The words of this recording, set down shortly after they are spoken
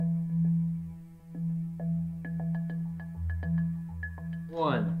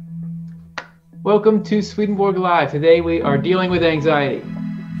One. Welcome to Swedenborg Live. Today we are dealing with anxiety.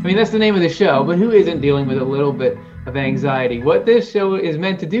 I mean, that's the name of the show, but who isn't dealing with a little bit of anxiety? What this show is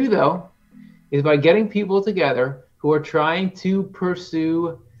meant to do, though, is by getting people together who are trying to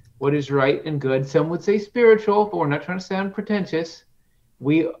pursue what is right and good. Some would say spiritual, but we're not trying to sound pretentious.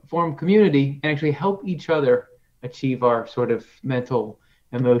 We form community and actually help each other achieve our sort of mental,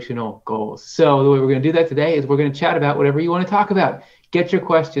 emotional goals. So the way we're going to do that today is we're going to chat about whatever you want to talk about. Get your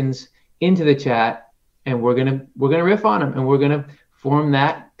questions into the chat, and we're gonna riff on them, and we're gonna form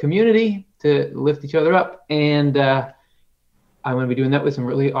that community to lift each other up. And I'm gonna be doing that with some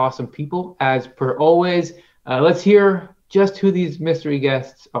really awesome people, as per always. Let's hear just who these mystery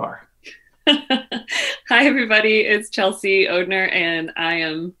guests are. Hi, everybody. It's Chelsea Odner, and I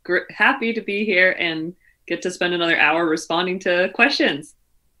am happy to be here and get to spend another hour responding to questions.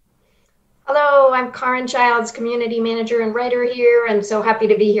 Hello, I'm Karen Childs, community manager and writer here, and so happy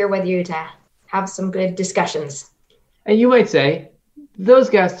to be here with you to have some good discussions. And you might say, those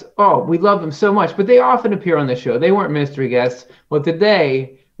guests, oh, we love them so much, but they often appear on the show. They weren't mystery guests. Well,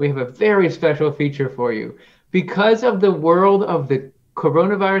 today we have a very special feature for you. Because of the world of the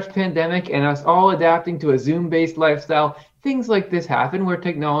coronavirus pandemic and us all adapting to a Zoom-based lifestyle, things like this happen where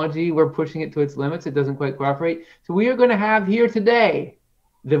technology, we're pushing it to its limits. It doesn't quite cooperate. So we are going to have here today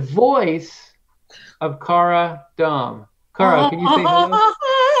the voice of Cara Dom. Cara, can you say hello?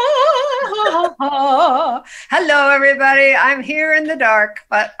 Hello, everybody. I'm here in the dark,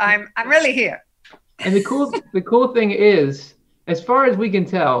 but I'm really here. And the cool thing is, as far as we can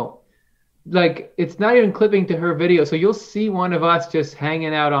tell, like, it's not even clipping to her video, so you'll see one of us just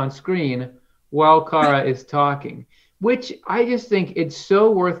hanging out on screen while Cara is talking, which I just think it's so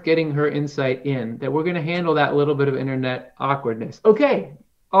worth getting her insight in that we're going to handle that little bit of internet awkwardness. Okay,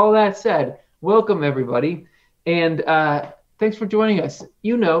 all that said, welcome everybody, and thanks for joining us.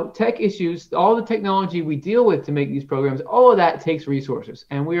 You know, tech issues, all the technology we deal with to make these programs, all of that takes resources,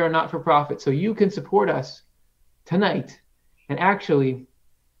 and we are not for profit, so you can support us tonight. And actually,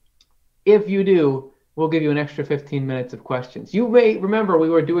 if you do, we'll give you an extra 15 minutes of questions. You may remember we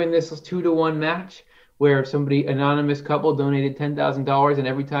were doing this 2-to-1 match where somebody, anonymous couple, donated $10,000, and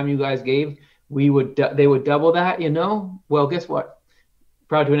every time you guys gave, they would double that, you know? Well, guess what?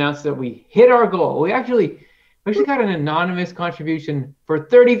 Proud to announce that we hit our goal. We actually got an anonymous contribution for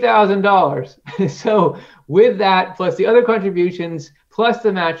 $30,000. So with that, plus the other contributions, plus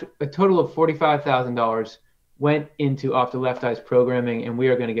the match, a total of $45,000 went into Off the Left Eye's programming, and we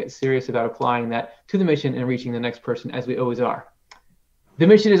are going to get serious about applying that to the mission and reaching the next person, as we always are. The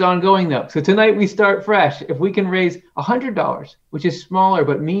mission is ongoing, though. So tonight we start fresh. If we can raise $100, which is smaller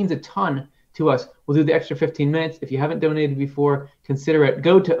but means a ton to us, we'll do the extra 15 minutes. If you haven't donated before, consider it.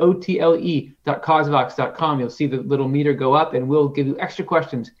 Go to otle.causevox.com. You'll see the little meter go up, and we'll give you extra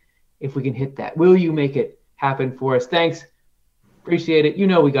questions if we can hit that. Will you make it happen for us? Thanks. Appreciate it. You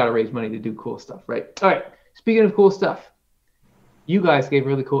know we got to raise money to do cool stuff, right? All right. Speaking of cool stuff, you guys gave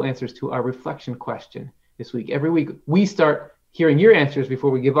really cool answers to our reflection question this week. Every week, we start hearing your answers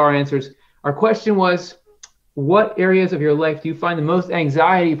before we give our answers. Our question was, what areas of your life do you find the most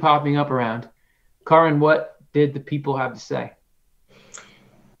anxiety popping up around? Karen, what did the people have to say?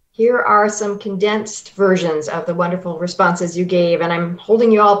 Here are some condensed versions of the wonderful responses you gave, and I'm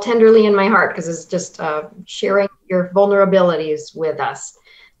holding you all tenderly in my heart because it's just sharing your vulnerabilities with us.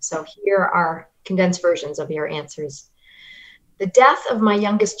 So here are condensed versions of your answers. The death of my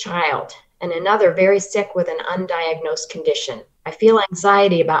youngest child and another very sick with an undiagnosed condition. I feel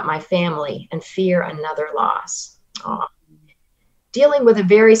anxiety about my family and fear another loss. Aww. Dealing with a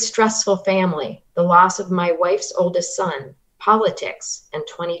very stressful family, the loss of my wife's oldest son, politics, and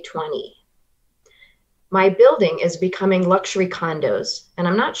 2020. My building is becoming luxury condos, and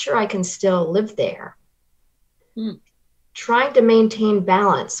I'm not sure I can still live there. Trying to maintain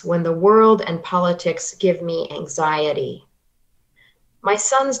balance when the world and politics give me anxiety. My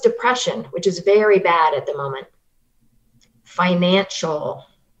son's depression, which is very bad at the moment. Financial.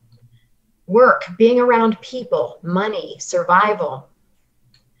 Work, being around people, money, survival.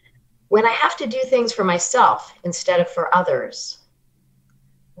 When I have to do things for myself instead of for others.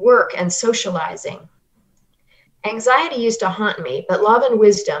 Work and socializing. Anxiety used to haunt me, but love and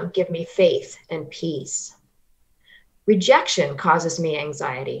wisdom give me faith and peace. Rejection causes me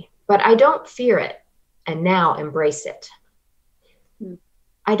anxiety, but I don't fear it and now embrace it.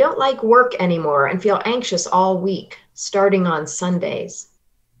 I don't like work anymore and feel anxious all week, starting on Sundays.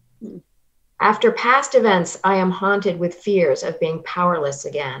 After past events, I am haunted with fears of being powerless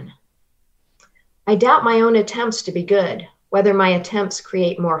again. I doubt my own attempts to be good, whether my attempts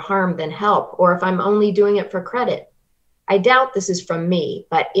create more harm than help, or if I'm only doing it for credit. I doubt this is from me,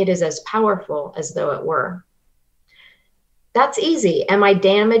 but it is as powerful as though it were. That's easy. Am I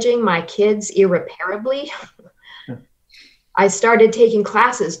damaging my kids irreparably? I started taking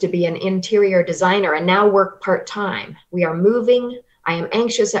classes to be an interior designer and now work part-time. We are moving. I am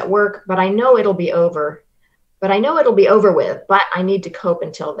anxious at work, but I know it'll be over. But I need to cope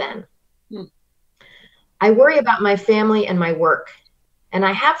until then. I worry about my family and my work. And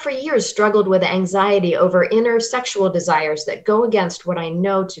I have for years struggled with anxiety over inner sexual desires that go against what I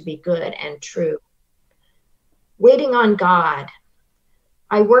know to be good and true. Waiting on God.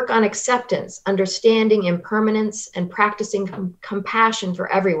 I work on acceptance, understanding impermanence, and practicing compassion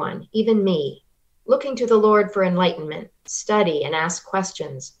for everyone, even me. Looking to the Lord for enlightenment, study and ask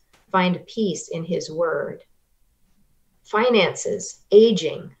questions, find peace in his word. Finances,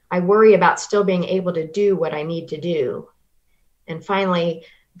 aging. I worry about still being able to do what I need to do. And finally,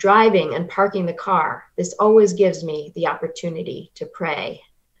 driving and parking the car. This always gives me the opportunity to pray.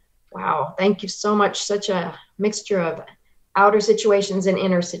 Wow, thank you so much. Such a mixture of outer situations and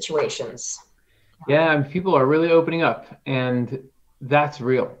inner situations. Yeah, and people are really opening up, and that's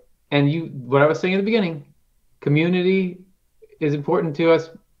real. And what I was saying at the beginning, community is important to us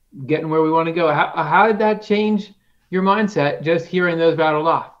getting where we want to go. How did that change your mindset just hearing those rattled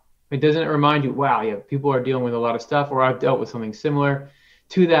off? Doesn't it remind you, wow, yeah, people are dealing with a lot of stuff, or I've dealt with something similar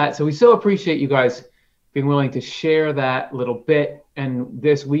to that. So we so appreciate you guys being willing to share that little bit. And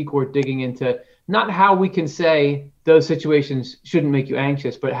this week we're digging into not how we can say those situations shouldn't make you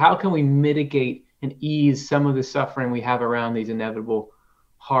anxious, but how can we mitigate and ease some of the suffering we have around these inevitable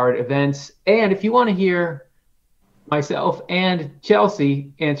hard events. And if you want to hear myself and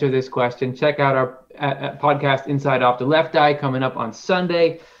Chelsea answer this question, check out our podcast Inside Off the Left Eye coming up on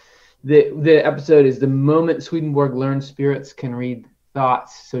Sunday. The episode is The Moment Swedenborg Learned Spirits Can Read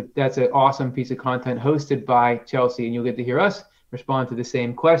Thoughts. So that's an awesome piece of content hosted by Chelsea, and you'll get to hear us respond to the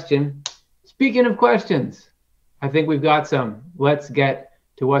same question. Speaking of questions, I think we've got some. Let's get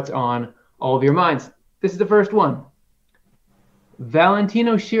to what's on all of your minds. This is the first one.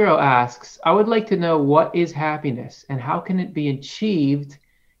 Valentino Shiro asks, I would like to know, what is happiness and how can it be achieved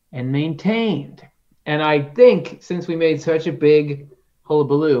and maintained? And I think since we made such a big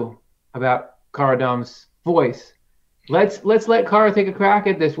hullabaloo about Cara Dom's voice, let's let Cara take a crack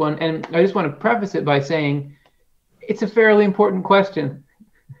at this one. And I just want to preface it by saying it's a fairly important question.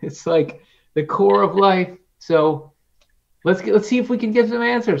 It's like the core of life. So let's see if we can get some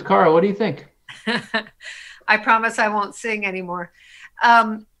answers. Cara, what do you think? I promise I won't sing anymore.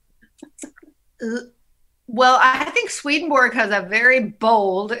 Well, I think Swedenborg has a very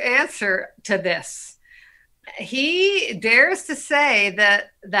bold answer to this. He dares to say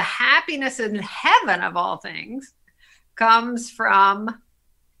that the happiness in heaven, of all things, comes from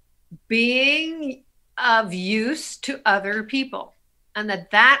being of use to other people, and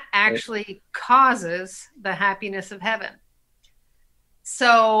that actually causes the happiness of heaven.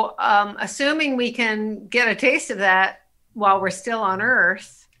 So assuming we can get a taste of that while we're still on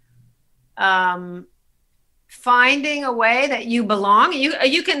earth, finding a way that you belong,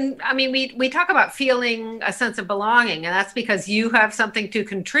 you can, I mean, we talk about feeling a sense of belonging, and that's because you have something to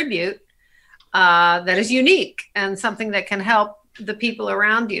contribute that is unique and something that can help the people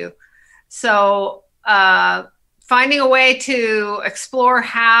around you. So finding a way to explore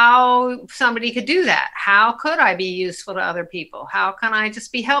how somebody could do that. How could I be useful to other people? How can I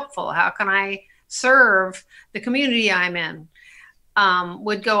just be helpful? How can I serve the community I'm in?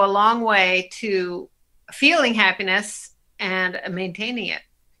 Would go a long way to feeling happiness and maintaining it,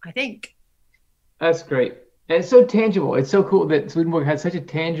 I think. That's great. And it's so tangible. It's so cool that Swedenborg has such a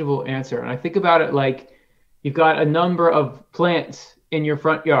tangible answer. And I think about it like you've got a number of plants in your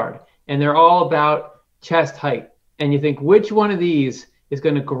front yard, and they're all about chest height. And you think, which one of these is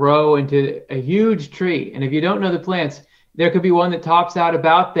going to grow into a huge tree? And if you don't know the plants, there could be one that tops out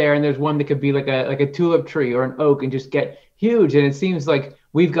about there, and there's one that could be like a tulip tree or an oak and just get huge. And it seems like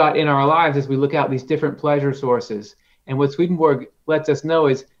we've got in our lives, as we look out, these different pleasure sources. And what Swedenborg lets us know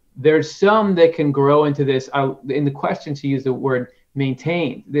is there's some that can grow into this. In the question, she used the word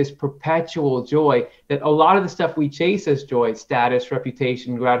maintain, this perpetual joy, that a lot of the stuff we chase as joy, status,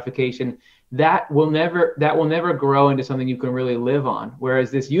 reputation, gratification, that will never grow into something you can really live on. Whereas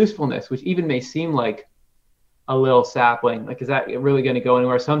this usefulness, which even may seem like a little sapling, like, is that really going to go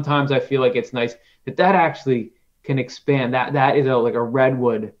anywhere? Sometimes I feel like it's nice that actually can expand. That is like a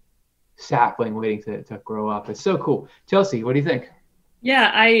redwood sapling waiting to grow up. It's so cool. Chelsea, what do you think?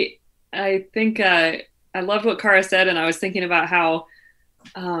 Yeah, I think I loved what Cara said, and I was thinking about how,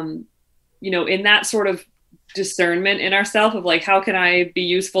 in that sort of discernment in ourselves of like, how can I be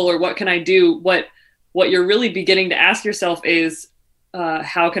useful or what can I do? What what you're really beginning to ask yourself is,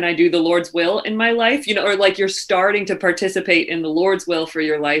 how can I do the Lord's will in my life? You know, or like you're starting to participate in the Lord's will for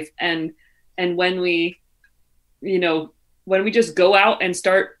your life. And when we, you know, when we just go out and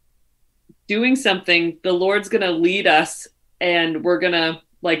start doing something, the Lord's going to lead us, and we're going to,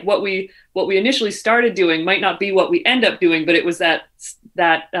 like, what we initially started doing might not be what we end up doing, but it was that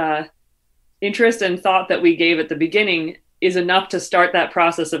interest and thought that we gave at the beginning is enough to start that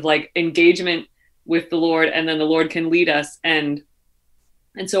process of like engagement with the Lord, and then the Lord can lead us. And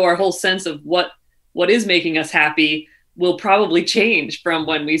so our whole sense of what is making us happy will probably change from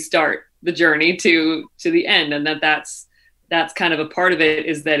when we start the journey to the end. And that's kind of a part of it,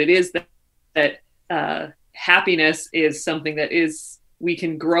 is that it is that happiness is something that is, we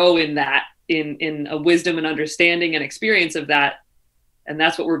can grow in that, in a wisdom and understanding and experience of that. And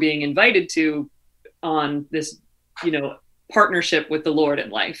that's what we're being invited to on this, you know, partnership with the Lord in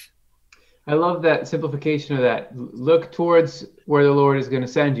life. I love that simplification of that. Look towards where the Lord is going to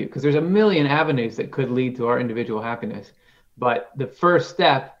send you, because there's a million avenues that could lead to our individual happiness. But the first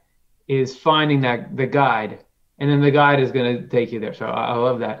step is finding the guide, and then the guide is going to take you there. So I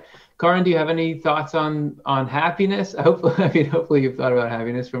love that. Karin, do you have any thoughts on happiness? Hopefully you've thought about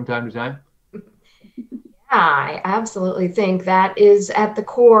happiness from time to time. Yeah, I absolutely think that is at the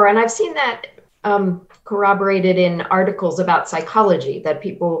core. And I've seen that corroborated in articles about psychology, that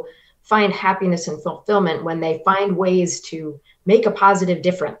people find happiness and fulfillment when they find ways to make a positive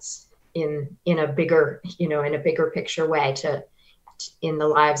difference in a bigger, you know, in a bigger picture way in the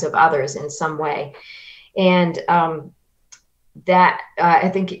lives of others in some way. And that I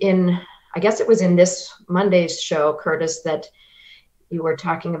think I guess it was in this Monday's show, Curtis, that you were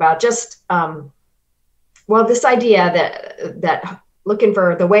talking about just, this idea that looking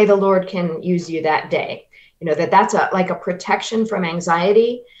for the way the Lord can use you that day, you know, that's like a protection from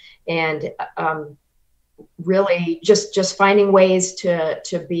anxiety, and really just finding ways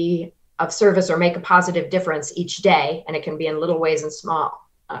to be of service or make a positive difference each day. And it can be in little ways and small,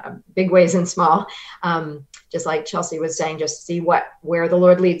 big ways and small. Just like Chelsea was saying, just see where the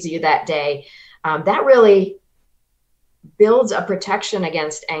Lord leads you that day. That really builds a protection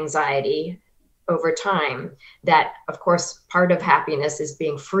against anxiety over time. That, of course, part of happiness is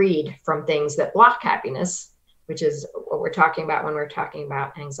being freed from things that block happiness, which is what we're talking about when we're talking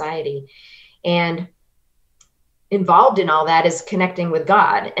about anxiety. And involved in all that is connecting with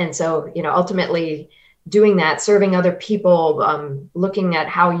God. And so, you know, ultimately doing that, serving other people, looking at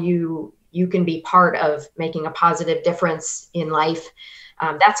how you can be part of making a positive difference in life,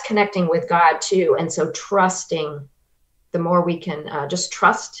 that's connecting with God too. And so trusting, the more we can just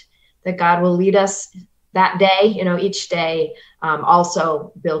trust that God will lead us that day, you know, each day,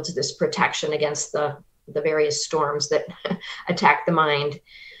 also builds this protection against the various storms that attack the mind.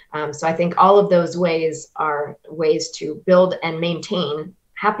 So I think all of those ways are ways to build and maintain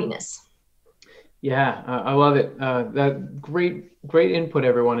happiness. Yeah, I love it. That great input,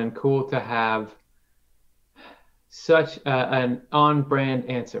 everyone, and cool to have such an on-brand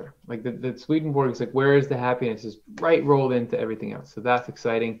answer. Like the Swedenborg is like, where is the happiness, is right rolled into everything else. So that's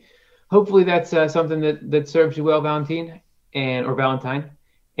exciting. Hopefully that's something that serves you well, Valentine.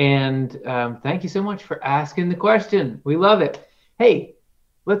 And thank you so much for asking the question. We love it. Hey,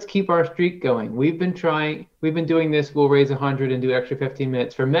 let's keep our streak going. We've been doing this. We'll raise 100 and do extra 15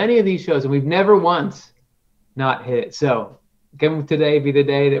 minutes for many of these shows, and we've never once not hit it. So can today be the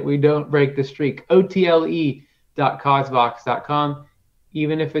day that we don't break the streak? otle.causevox.com.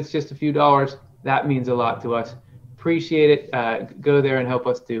 Even if it's just a few dollars, that means a lot to us. Appreciate it. Go there and help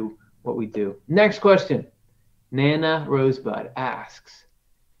us do what we do. Next question. Nana Rosebud asks,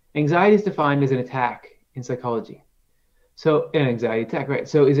 anxiety is defined as an attack in psychology. So an anxiety attack, right?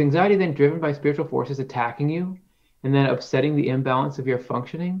 So is anxiety then driven by spiritual forces attacking you and then upsetting the imbalance of your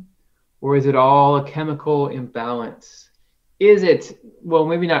functioning? Or is it all a chemical imbalance? Is it, well,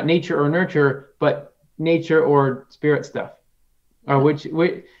 maybe not nature or nurture, but nature or spirit stuff? Or which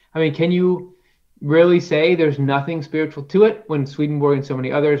I mean, can you really say there's nothing spiritual to it when Swedenborg and so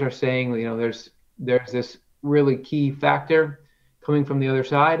many others are saying, you know, there's this really key factor coming from the other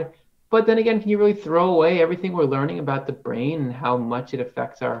side? But then again, can you really throw away everything we're learning about the brain and how much it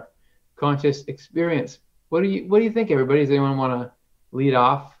affects our conscious experience? What do you think, everybody? Does anyone want to lead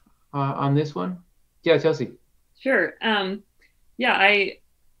off on this one? Yeah, Chelsea. Sure.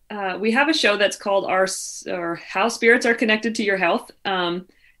 We have a show that's called our How Spirits Are Connected to Your Health.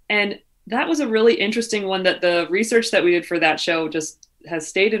 And that was a really interesting one, that the research that we did for that show just has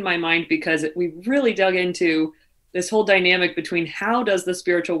stayed in my mind, because we really dug into this whole dynamic between how does the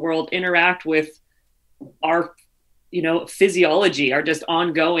spiritual world interact with our physiology, our just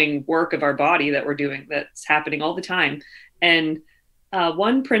ongoing work of our body that we're doing, that's happening all the time. And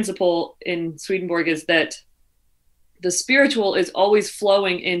one principle in Swedenborg is that the spiritual is always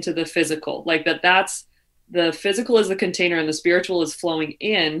flowing into the physical, like that's the physical is the container and the spiritual is flowing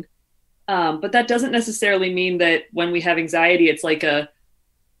in. But that doesn't necessarily mean that when we have anxiety, it's like a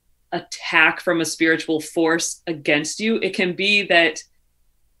attack from a spiritual force against you. It can be that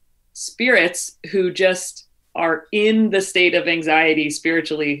spirits who just are in the state of anxiety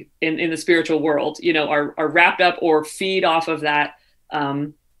spiritually in the spiritual world, are wrapped up or feed off of that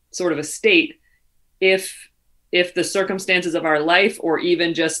sort of a state. If the circumstances of our life, or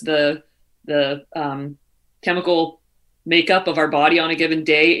even just the chemical makeup of our body on a given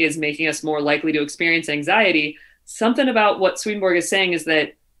day is making us more likely to experience anxiety, something about what Swedenborg is saying is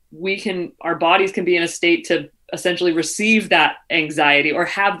that our bodies can be in a state to essentially receive that anxiety, or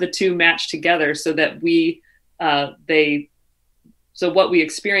have the two match together, so that so what we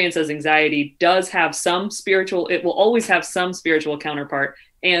experience as anxiety does have it will always have some spiritual counterpart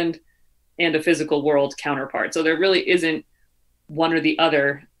and a physical world counterpart. So there really isn't one or the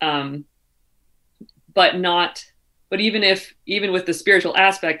other. But even with the spiritual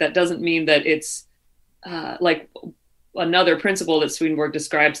aspect, that doesn't mean that it's like another principle that Swedenborg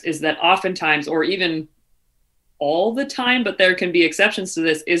describes is that oftentimes, or even all the time, but there can be exceptions to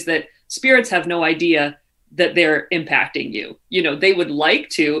this, is that spirits have no idea that they're impacting you. They would like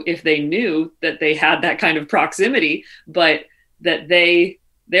to if they knew that they had that kind of proximity, but that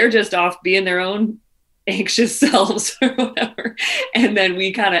they're just off being their own anxious selves or whatever. And then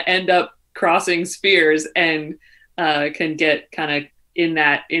we kind of end up crossing spheres and can get kind of in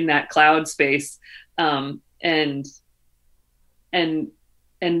that cloud space. But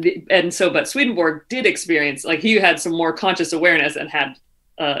Swedenborg did experience, like, he had some more conscious awareness and had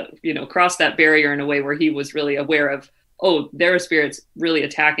crossed that barrier in a way where he was really aware of, oh, there are spirits really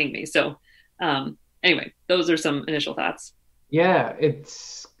attacking me. So anyway, those are some initial thoughts. Yeah,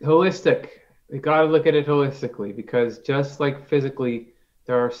 it's holistic. We got to look at it holistically, because just like physically,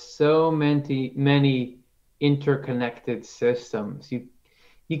 there are so many interconnected systems.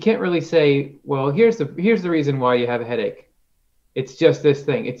 You can't really say, well, here's the reason why you have a headache. It's just this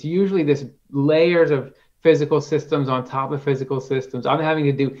thing. It's usually this layers of physical systems on top of physical systems. I'm having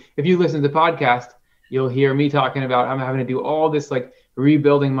to do, if you listen to the podcast, you'll hear me talking about, I'm having to do all this, like,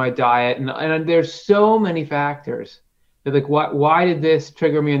 rebuilding my diet. And there's so many factors. They're like, why did this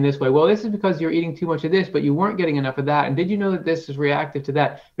trigger me in this way? Well, this is because you're eating too much of this, but you weren't getting enough of that. And did you know that this is reactive to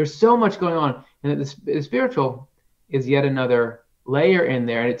that? There's so much going on. And that the spiritual is yet another layer in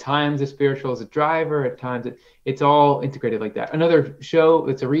there. And at times the spiritual is a driver. At times it's all integrated like that. Another show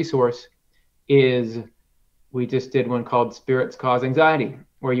that's a resource is, we just did one called Spirits Cause Anxiety,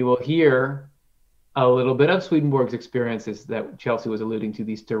 where you will hear a little bit of Swedenborg's experiences that Chelsea was alluding to,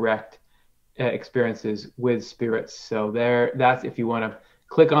 these direct experiences with spirits. So that's, if you want to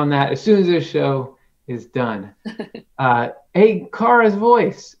click on that as soon as this show is done. Hey, Kara's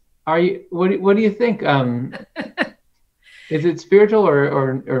voice. What do you think? Is it spiritual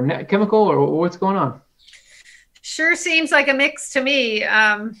or chemical, or what's going on? Sure seems like a mix to me.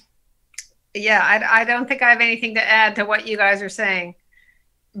 I don't think I have anything to add to what you guys are saying,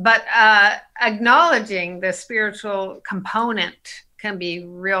 but acknowledging the spiritual component can be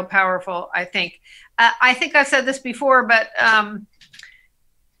real powerful, I think. I think I've said this before, but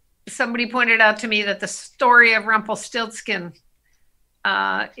somebody pointed out to me that the story of Rumpelstiltskin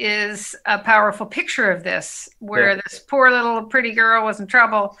is a powerful picture of this, where this poor little pretty girl was in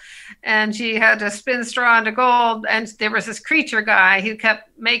trouble and she had to spin straw into gold, and there was this creature guy who kept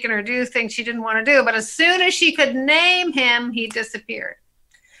making her do things she didn't want to do, but as soon as she could name him, he disappeared.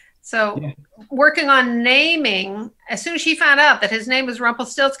 So working on naming, as soon as she found out that his name was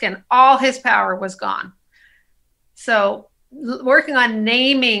Rumpelstiltskin, all his power was gone. So working on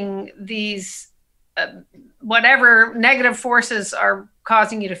naming these whatever negative forces are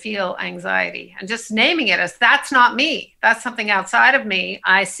causing you to feel anxiety, and just naming it as, that's not me, that's something outside of me,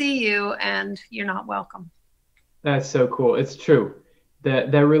 I see you and you're not welcome. That's so cool. It's true.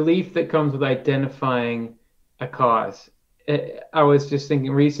 The relief that comes with identifying a cause. I was just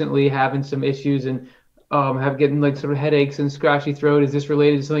thinking recently, having some issues and getting like sort of headaches and scratchy throat. Is this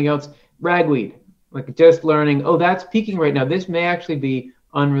related to something else? Ragweed. Like, just learning, oh, that's peaking right now. This may actually be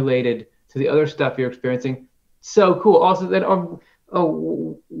unrelated to the other stuff you're experiencing. So cool. Also that,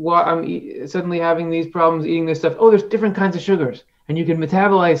 why I'm suddenly having these problems eating this stuff. Oh, there's different kinds of sugars, and you can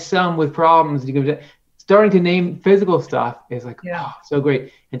metabolize some with problems. You can starting to name physical stuff is like, oh, so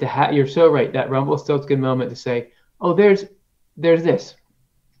great. And to you're so right. That Rumpelstiltskin moment to say, oh, there's this.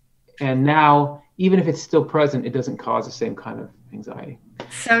 And now, even if it's still present, it doesn't cause the same kind of anxiety.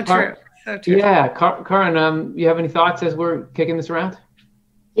 So true. So true. Yeah, Karin, you have any thoughts as we're kicking this around?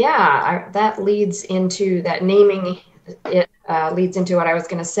 Yeah, that leads into that naming. It leads into what I was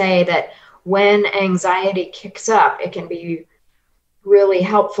going to say, that when anxiety kicks up, it can be really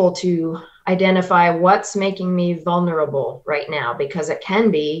helpful to identify what's making me vulnerable right now, because it can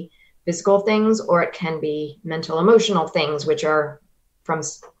be physical things or it can be mental, emotional things, which are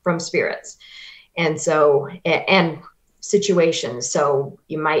from spirits. And so, and situations. So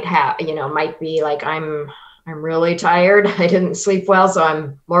you might have, might be like, I'm really tired. I didn't sleep well, so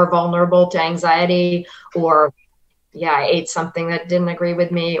I'm more vulnerable to anxiety. Or, yeah, I ate something that didn't agree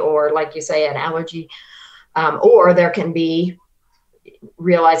with me, or like you say, an allergy. Or there can be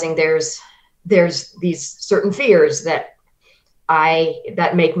realizing there's these certain fears that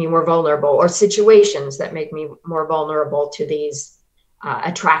make me more vulnerable, or situations that make me more vulnerable to these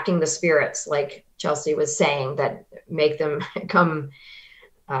attracting the spirits, like Chelsea was saying, that make them come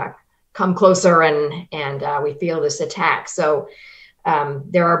closer, and we feel this attack. So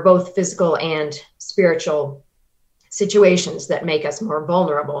there are both physical and spiritual situations that make us more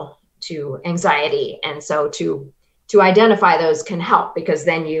vulnerable to anxiety. And so to identify those can help, because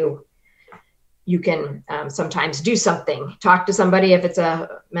then you can sometimes do something, talk to somebody if it's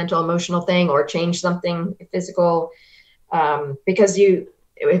a mental, emotional thing, or change something physical. Because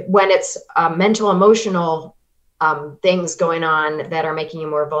when it's mental, emotional things going on that are making you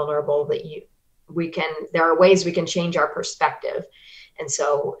more vulnerable, there are ways we can change our perspective. And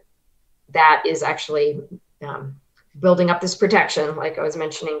so that is actually building up this protection, like I was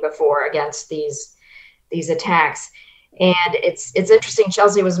mentioning before, against these attacks. And it's interesting,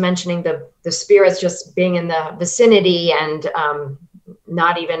 Chelsea was mentioning the spirits just being in the vicinity and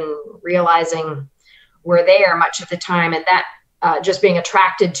not even realizing we're there much of the time, and that just being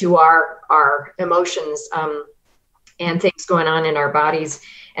attracted to our emotions and things going on in our bodies.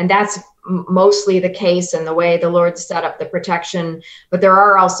 And that's mostly the case in the way the Lord set up the protection. But there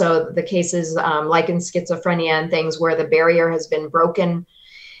are also the cases like in schizophrenia and things where the barrier has been broken,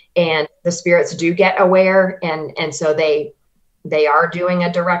 and the spirits do get aware, and so they are doing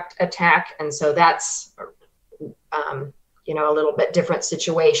a direct attack. And so that's a little bit different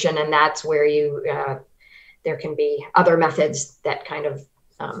situation, and that's where there can be other methods that kind of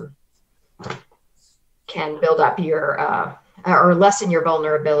can build up your or lessen your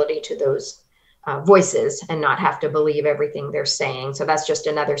vulnerability to those voices, and not have to believe everything they're saying. So that's just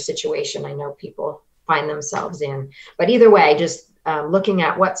another situation I know people find themselves in. But either way, just looking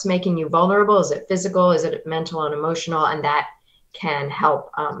at what's making you vulnerable. Is it physical? Is it mental and emotional? And that can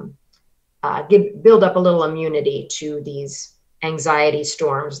help build up a little immunity to these anxiety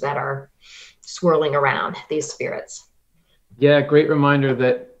storms that are swirling around, these spirits. Yeah, great reminder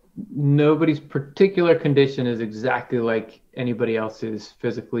that nobody's particular condition is exactly like anybody else's,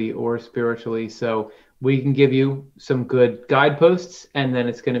 physically or spiritually. So we can give you some good guideposts, and then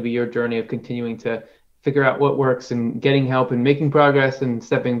it's going to be your journey of continuing to figure out what works and getting help and making progress and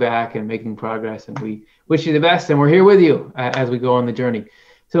stepping back and making progress. And we wish you the best, and we're here with you as we go on the journey.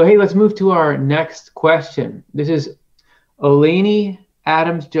 So, hey, let's move to our next question. This is Eleni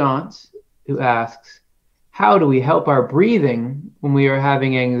Adams-Johns, who asks, how do we help our breathing when we are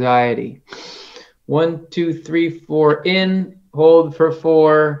having anxiety? 1, 2, 3, 4, in, hold for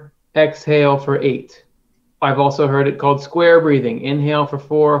 4, exhale for 8. I've also heard it called square breathing. Inhale for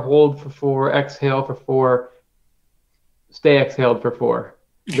 4, hold for 4, exhale for 4, stay exhaled for 4.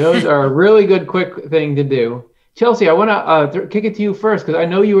 Those are a really good, quick thing to do. Chelsea, I want to kick it to you first, because I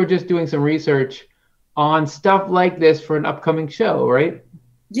know you were just doing some research on stuff like this for an upcoming show, right?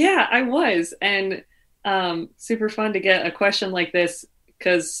 Yeah, I was. And super fun to get a question like this,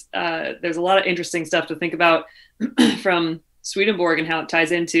 because there's a lot of interesting stuff to think about from Swedenborg, and how it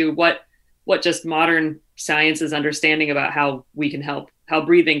ties into what just modern science's understanding about how we can help, how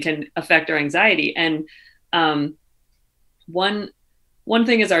breathing can affect our anxiety. And one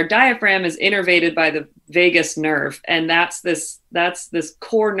thing is our diaphragm is innervated by the vagus nerve, and that's this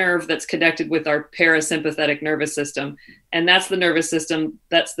core nerve that's connected with our parasympathetic nervous system. And that's the nervous system,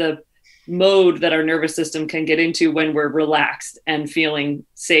 that's the mode that our nervous system can get into when we're relaxed and feeling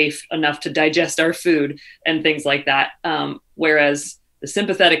safe enough to digest our food and things like that. Whereas the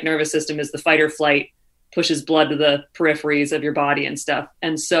sympathetic nervous system is the fight or flight, pushes blood to the peripheries of your body and stuff.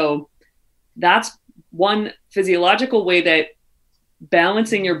 And so that's one physiological way that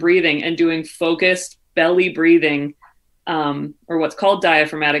balancing your breathing and doing focused belly breathing, or what's called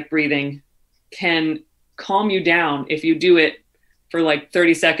diaphragmatic breathing, can calm you down if you do it for like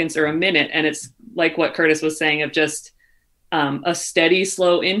 30 seconds or a minute. And it's like what Curtis was saying of just a steady,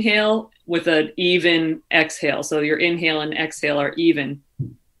 slow inhale with an even exhale. So your inhale and exhale are even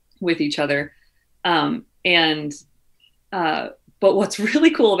with each other. But what's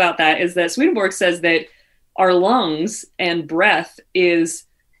really cool about that is that Swedenborg says that our lungs and breath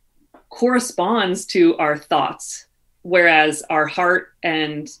corresponds to our thoughts, whereas our heart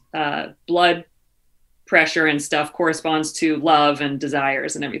and blood pressure and stuff corresponds to love and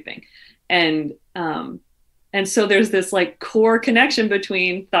desires and everything. And so there's this like core connection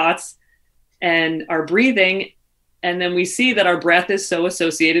between thoughts and our breathing. And then we see that our breath is so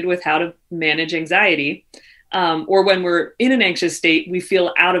associated with how to manage anxiety. Or when we're in an anxious state, we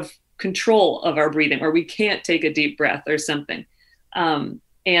feel out of control of our breathing, or we can't take a deep breath or something. And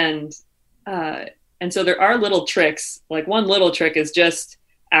so there are little tricks. Like one little trick is just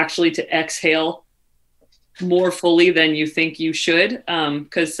actually to exhale more fully than you think you should.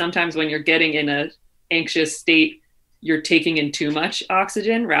 Because sometimes when you're getting in an anxious state, you're taking in too much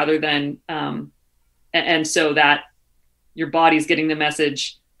oxygen rather than, and so that your body's getting the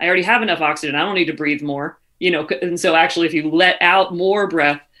message, I already have enough oxygen, I don't need to breathe more, and so actually if you let out more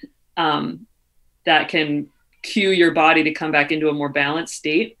breath, that can cue your body to come back into a more balanced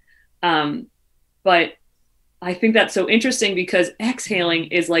state. But I think that's so interesting because exhaling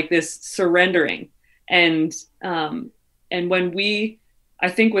is like this surrendering. And when I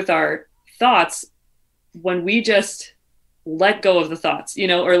think with our thoughts, when we just let go of the thoughts,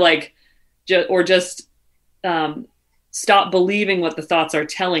 or just stop believing what the thoughts are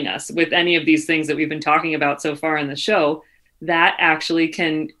telling us with any of these things that we've been talking about so far in the show, that actually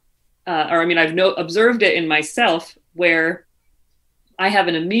can, I've observed it in myself where I have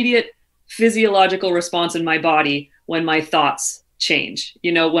an immediate physiological response in my body when my thoughts change,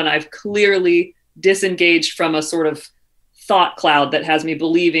 when I've clearly disengaged from a sort of thought cloud that has me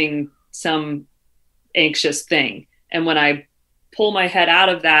believing some anxious thing. And when I pull my head out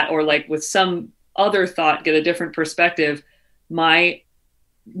of that, or like with some other thought, get a different perspective,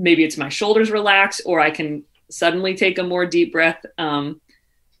 maybe it's my shoulders relax, or I can suddenly take a more deep breath. And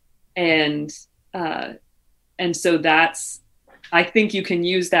so I think you can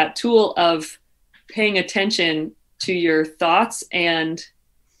use that tool of paying attention to your thoughts and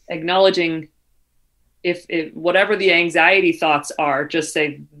acknowledging if whatever the anxiety thoughts are, just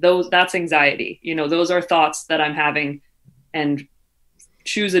say that's anxiety, those are thoughts that I'm having, and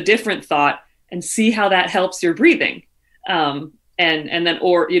choose a different thought and see how that helps your breathing. And then,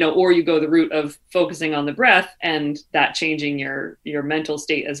 or you go the route of focusing on the breath and that changing your mental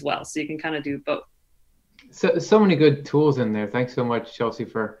state as well. So you can kind of do both. So many good tools in there. Thanks so much, Chelsea,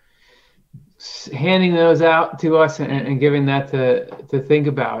 for handing those out to us and giving that to think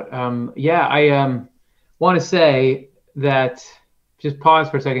about. I want to say that, just pause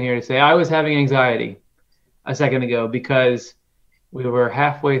for a second here to say I was having anxiety a second ago because we were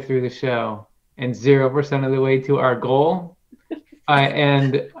halfway through the show and 0% of the way to our goal.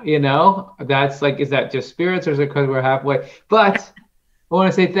 That's like, is that just spirits, or is it because we're halfway? But I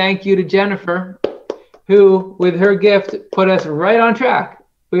want to say thank you to Jennifer, who with her gift put us right on track.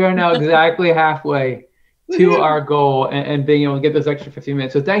 We are now exactly halfway to our goal and being able to get those extra 15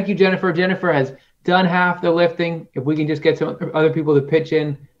 minutes. So thank you, Jennifer. Jennifer has done half the lifting. If we can just get some other people to pitch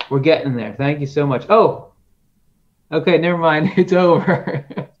in, we're getting there. Thank you so much. Oh, okay, never mind. It's over.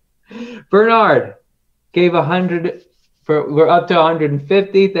 Bernard gave 100. We're up to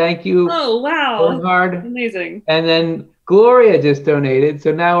 150. Thank you. Oh, wow. Bernard. Amazing. And then Gloria just donated.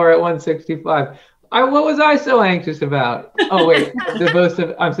 So now we're at 165. What was I so anxious about? Oh, wait.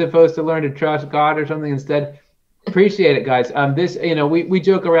 I'm supposed to learn to trust God or something instead. Appreciate it, guys. We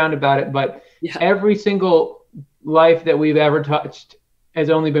joke around about it, but every single life that we've ever touched has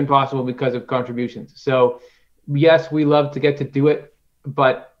only been possible because of contributions. So yes, we love to get to do it,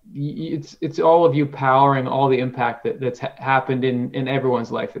 but it's all of you powering all the impact that's happened in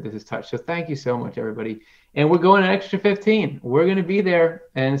everyone's life that this has touched. So thank you so much, everybody. And we're going an extra 15. We're going to be there.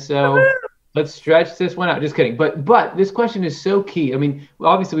 And so let's stretch this one out. Just kidding. But this question is so key. I mean,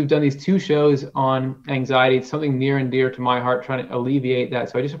 obviously we've done these 2 shows on anxiety. It's something near and dear to my heart, trying to alleviate that.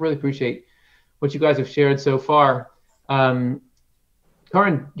 So I just really appreciate what you guys have shared so far. Karin,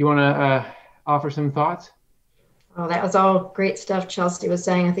 do you want to offer some thoughts? Well, that was all great stuff Chelsea was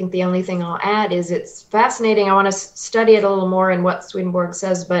saying. I think the only thing I'll add is it's fascinating. I want to study it a little more in what Swedenborg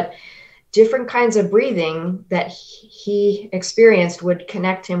says, but different kinds of breathing that he experienced would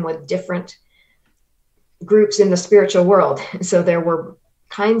connect him with different groups in the spiritual world. So there were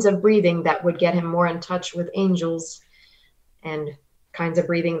kinds of breathing that would get him more in touch with angels, and kinds of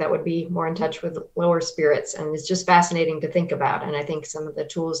breathing that would be more in touch with lower spirits. And it's just fascinating to think about. And I think some of the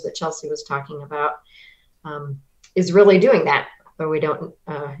tools that Chelsea was talking about is really doing that. but we don't,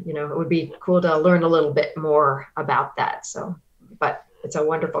 it would be cool to learn a little bit more about that. So, but it's a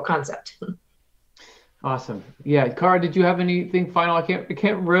wonderful concept. Awesome. Yeah. Cara, did you have anything final? I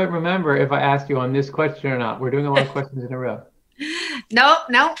can't remember if I asked you on this question or not. We're doing a lot of questions in a row. No.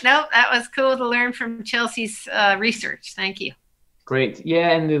 That was cool to learn from Chelsea's research. Thank you. Great.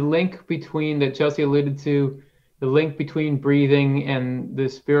 Yeah. And the link between that Chelsea alluded to, the link between breathing and the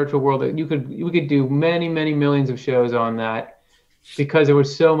spiritual world, we could do many, many millions of shows on that, because there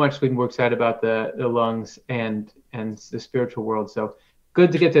was so much Swedenborg said about the lungs and the spiritual world. So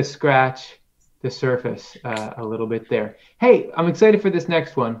good to get to scratch the surface a little bit there. Hey, I'm excited for this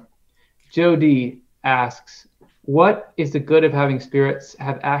next one. Joe D asks, what is the good of having spirits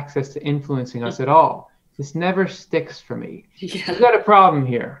have access to influencing us at all? This never sticks for me. Yeah. I've got a problem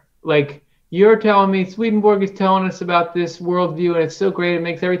here. Like, you're telling me Swedenborg is telling us about this worldview and it's so great, it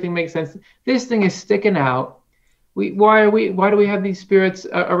makes everything make sense. This thing is sticking out. Why do we have these spirits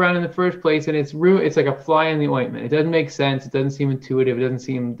around in the first place? And it's like a fly in the ointment. It doesn't make sense. It doesn't seem intuitive. It doesn't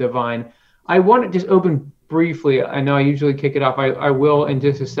seem divine. I want to just open briefly. I know I usually kick it off. I will in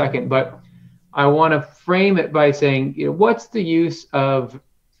just a second, but I want to frame it by saying, what's the use of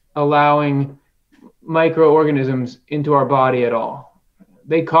allowing microorganisms into our body at all?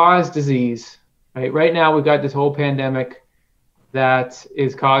 They cause disease, right? Right now, we've got this whole pandemic that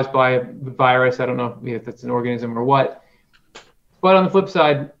is caused by a virus. I don't know if it's an organism or what. But on the flip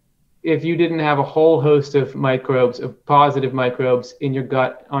side, if you didn't have a whole host of microbes, of positive microbes in your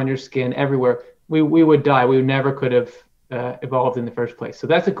gut, on your skin, everywhere, we would die. We never could have evolved in the first place. So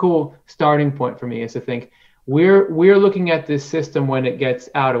that's a cool starting point for me, is to think we're looking at this system when it gets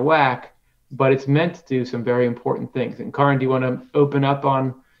out of whack, but it's meant to do some very important things. And Karin, do you want to open up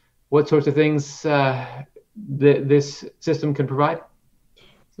on what sorts of things this system can provide?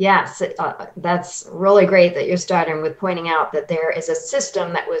 Yes, that's really great that you're starting with pointing out that there is a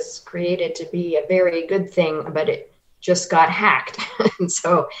system that was created to be a very good thing, but it just got hacked. And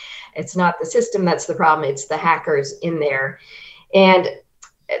so it's not the system that's the problem, it's the hackers in there. And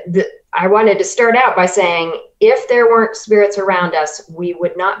I wanted to start out by saying, if there weren't spirits around us, we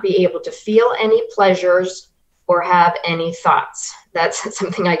would not be able to feel any pleasures or have any thoughts. That's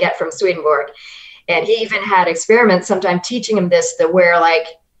something I get from Swedenborg. And he even had experiments sometime teaching him this, that where like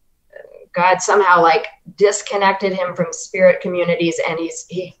God somehow like disconnected him from spirit communities, and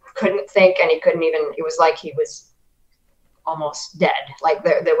he couldn't think, and he couldn't even, it was like he was almost dead. Like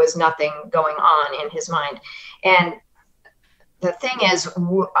there was nothing going on in his mind. And the thing is,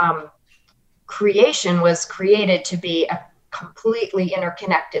 creation was created to be a completely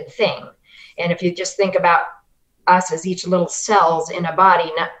interconnected thing. And if you just think about us as each little cells in a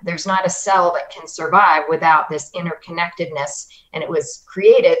body, there's not a cell that can survive without this interconnectedness. And it was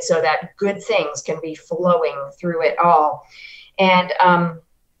created so that good things can be flowing through it all. And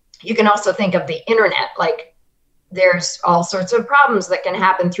you can also think of the internet, like there's all sorts of problems that can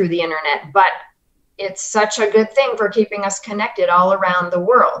happen through the internet, but it's such a good thing for keeping us connected all around the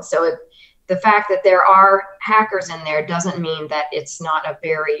world. So the fact that there are hackers in there doesn't mean that it's not a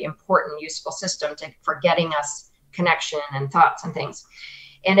very important, useful system for getting us connection and thoughts and things.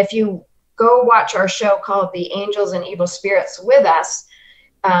 And if you go watch our show called The Angels and Evil Spirits with Us,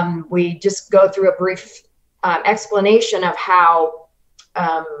 we just go through a brief explanation of how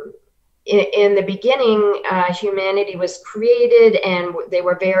in the beginning, humanity was created, and they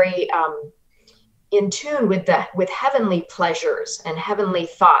were very in tune with heavenly pleasures and heavenly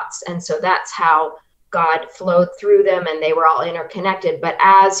thoughts. And so that's how God flowed through them, and they were all interconnected. But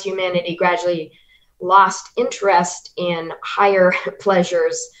as humanity gradually lost interest in higher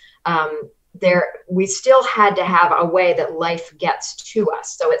pleasures, we still had to have a way that life gets to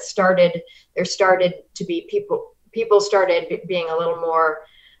us. So there started to be people started being a little more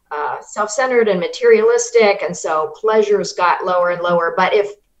self-centered and materialistic. And so pleasures got lower and lower. But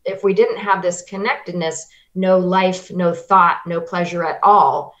if we didn't have this connectedness, no life, no thought, no pleasure at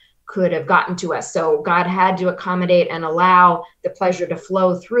all could have gotten to us. So God had to accommodate and allow the pleasure to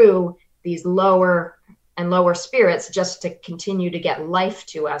flow through these lower and lower spirits just to continue to get life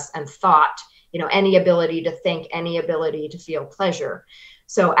to us and thought, any ability to think, any ability to feel pleasure.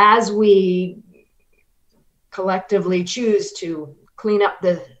 So as we collectively choose to clean up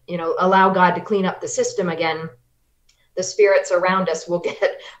allow God to clean up the system again, the spirits around us will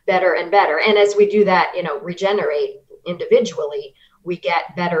get better and better. And as we do that, regenerate individually, we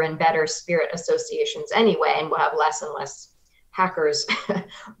get better and better spirit associations anyway, and we'll have less and less hackers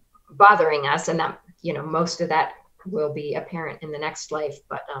bothering us. And that, most of that will be apparent in the next life.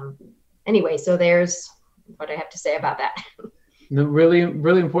 But anyway, so there's what I have to say about that. Really,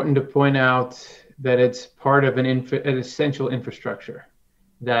 really important to point out that it's part of an essential infrastructure,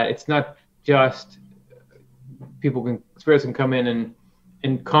 that it's not just spirits can come in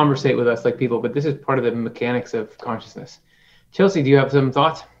and conversate with us like people, but this is part of the mechanics of consciousness. Chelsea, do you have some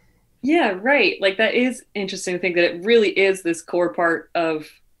thoughts? Yeah, right. Like, that is interesting to think that it really is this core part of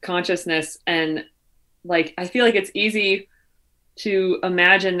consciousness. And like, I feel like it's easy to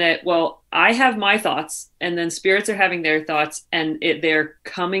imagine that, well, I have my thoughts and then spirits are having their thoughts, and they're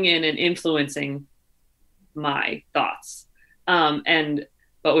coming in and influencing my thoughts.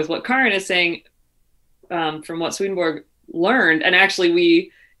 But with what Karin is saying, from what Swedenborg learned, and actually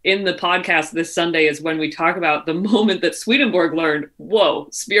we, in the podcast this Sunday is when we talk about the moment that Swedenborg learned, whoa,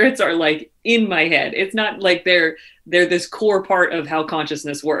 spirits are like in my head. It's not like they're this core part of how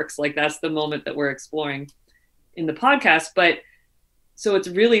consciousness works. Like, that's the moment that we're exploring in the podcast. But so it's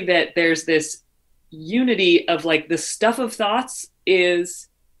really that there's this unity of like the stuff of thoughts is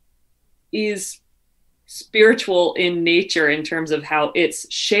spiritual in nature in terms of how it's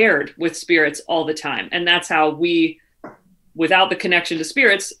shared with spirits all the time. And that's how we, without the connection to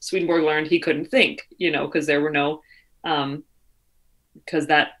spirits, Swedenborg learned he couldn't think, because there were no, because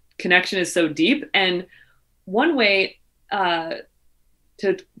that connection is so deep. And one way that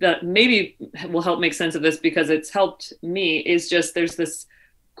maybe will help make sense of this, because it's helped me, is just there's this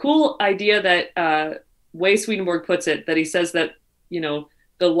cool idea that way Swedenborg puts it, that he says that,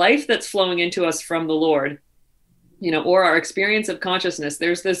 the life that's flowing into us from the Lord, or our experience of consciousness,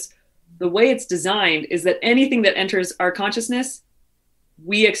 there's this, the way it's designed is that anything that enters our consciousness,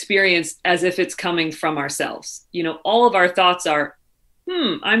 we experience as if it's coming from ourselves. All of our thoughts are,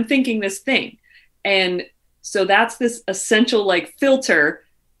 I'm thinking this thing. And so that's this essential like filter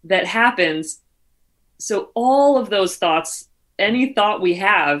that happens. So all of those thoughts, any thought we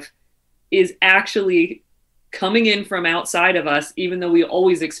have, is actually coming in from outside of us, even though we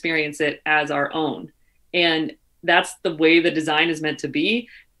always experience it as our own. And that's the way the design is meant to be.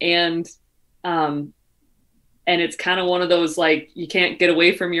 And it's kind of one of those, like, you can't get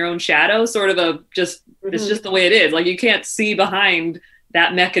away from your own shadow, sort of it's just the way it is. Like, you can't see behind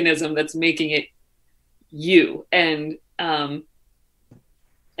that mechanism that's making it you. And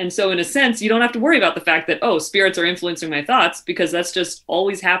so in a sense, you don't have to worry about the fact that, oh, spirits are influencing my thoughts, because that's just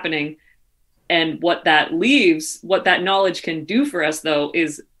always happening. And what that knowledge can do for us, though,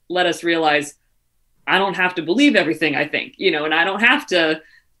 is let us realize I don't have to believe everything I think, and I don't have to,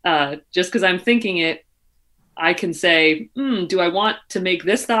 just because I'm thinking it, I can say, do I want to make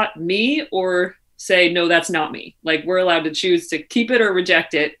this thought me, or say, no, that's not me? Like, we're allowed to choose to keep it or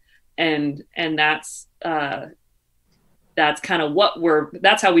reject it. And that's kind of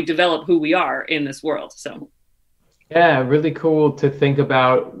that's how we develop who we are in this world. So. Yeah, really cool to think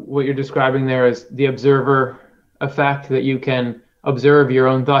about what you're describing there as the observer effect, that you can observe your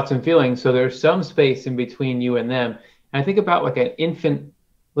own thoughts and feelings. So there's some space in between you and them. And I think about like an infant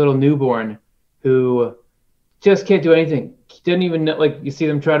little newborn who just can't do anything. Didn't even know, like, you see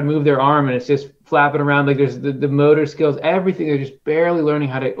them try to move their arm and it's just flapping around. Like, there's the motor skills, everything. They're just barely learning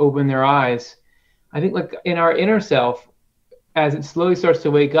how to open their eyes. I think like in our inner self, as it slowly starts to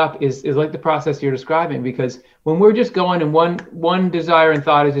wake up, is like the process you're describing, because when we're just going and one desire and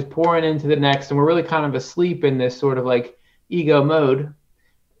thought is just pouring into the next, and we're really kind of asleep in this sort of like ego mode,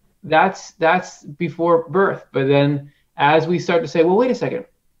 that's before birth. But then as we start to say, well, wait a second,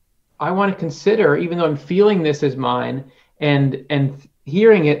 I want to consider, even though I'm feeling this as mine and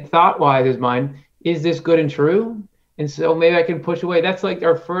hearing it thought-wise as mine, is this good and true? And so maybe I can push away. That's like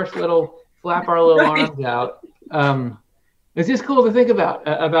our first little flap our little arms out. It's just cool to think about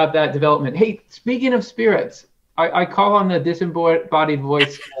that development. Hey, speaking of spirits, I call on the disembodied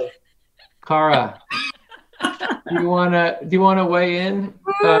voice of Kara. Do you wanna weigh in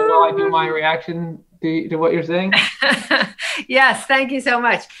while I do my reaction to what you're saying? Yes, thank you so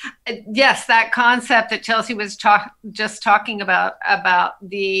much. Yes, that concept that Chelsea was just talking about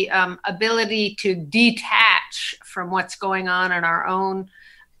the ability to detach from what's going on in our own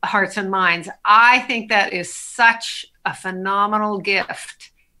hearts and minds. I think that is such a phenomenal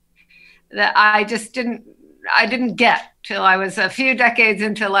gift that I didn't get till I was a few decades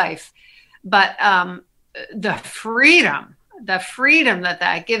into life. But the freedom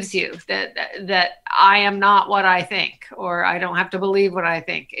that gives you, that I am not what I think, or I don't have to believe what I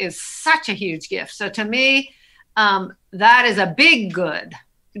think, is such a huge gift. So to me, that is a big good,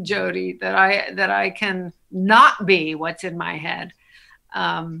 Jody, that I can not be what's in my head.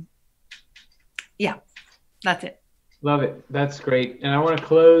 Yeah, that's it. Love it. That's great. And I want to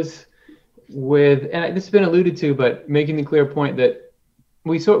close with, and this has been alluded to, but making the clear point that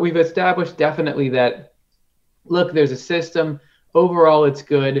we've established definitely that, look, there's a system. Overall, it's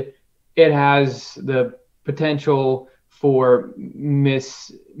good. it has the potential for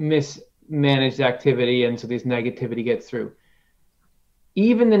mismanaged activity, and so this negativity gets through.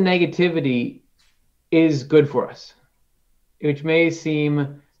 Even the negativity is good for us, which may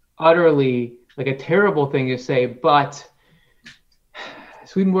seem utterly like a terrible thing to say, but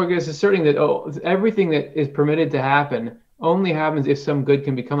Swedenborg is asserting that everything that is permitted to happen only happens if some good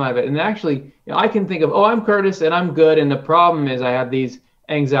can become out of it. And actually, I can think of, I'm Curtis and I'm good, and the problem is I have these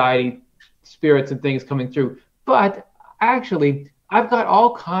anxiety spirits and things coming through. But actually, I've got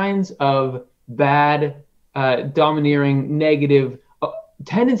all kinds of bad, domineering, negative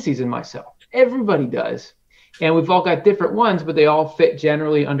tendencies in myself. Everybody does. And we've all got different ones, but they all fit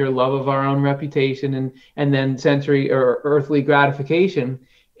generally under love of our own reputation and then sensory or earthly gratification.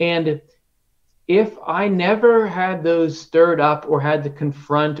 And if I never had those stirred up or had to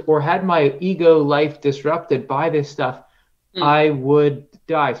confront or had my ego life disrupted by this stuff, I would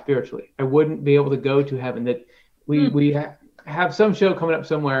die spiritually. I wouldn't be able to go to heaven. That we have some show coming up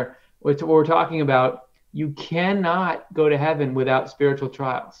somewhere where we're talking about you cannot go to heaven without spiritual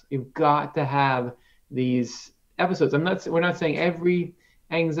trials. You've got to have these episodes. We're not saying every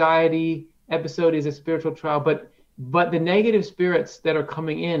anxiety episode is a spiritual trial, but the negative spirits that are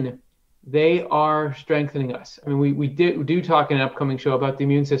coming in, they are strengthening us. I mean, we do talk in an upcoming show about the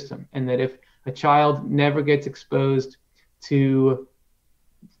immune system, and that if a child never gets exposed to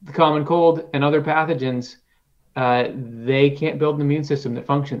the common cold and other pathogens, they can't build an immune system that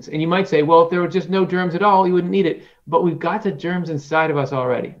functions. And you might say, well, if there were just no germs at all, you wouldn't need it. But we've got the germs inside of us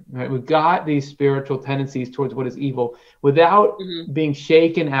already, right? We've got these spiritual tendencies towards what is evil without being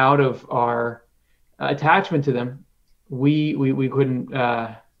shaken out of our attachment to them. We couldn't.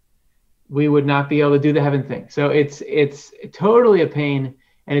 We would not be able to do the heaven thing. So it's totally a pain,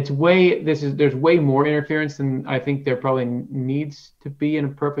 and there's way more interference than I think there probably needs to be in a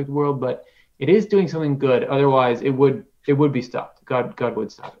perfect world, but it is doing something good. Otherwise, it would be stopped. God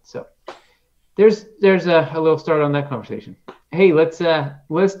would stop it. So there's a little start on that conversation. Hey, let's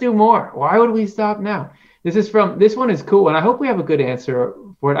do more. Why would we stop now? This one is cool, and I hope we have a good answer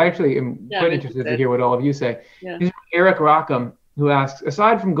for it. I actually am quite interested to hear what all of you say. Yeah. This is Eric Rockham, who asks,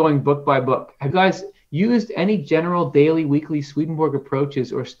 aside from going book by book, have you guys used any general daily, weekly Swedenborg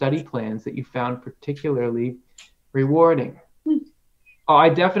approaches or study plans that you found particularly rewarding? Oh, I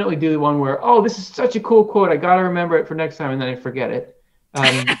definitely do the one where, this is such a cool quote, I got to remember it for next time, and then I forget it.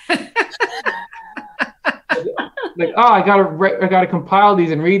 I got to compile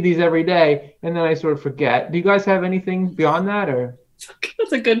these and read these every day, and then I sort of forget. Do you guys have anything beyond that, or?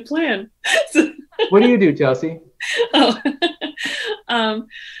 That's a good plan. What do you do, Chelsea?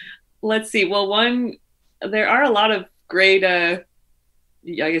 Let's see. Well, there are a lot of great, I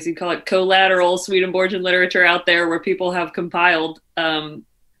guess you'd call it collateral Swedenborgian literature out there where people have compiled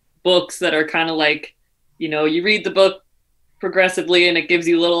books that are kind of like, you read the book progressively and it gives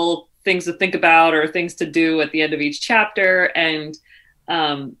you little things to think about or things to do at the end of each chapter. And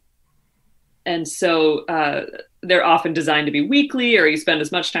so they're often designed to be weekly, or you spend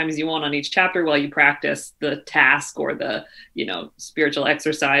as much time as you want on each chapter while you practice the task or the, spiritual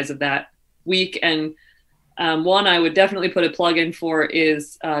exercise of that week. And one I would definitely put a plug in for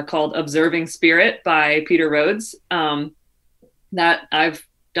is called Observing Spirit by Peter Rhodes. That I've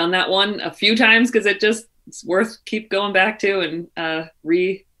done that one a few times because it's worth keep going back to and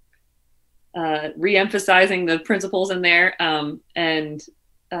re-emphasizing the principles in there, and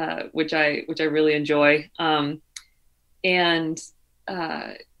which I really enjoy.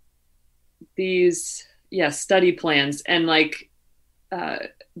 These study plans, and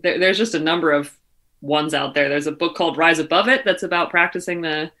there's just a number of ones out there. There's a book called Rise Above It that's about practicing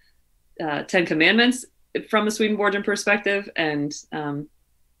the 10 Commandments from a Swedenborgian perspective, and so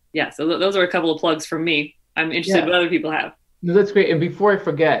those are a couple of plugs from me. I'm interested what other people have. No, that's great. And before I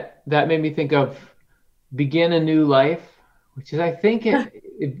forget, that made me think of Begin a New Life, which is, I think,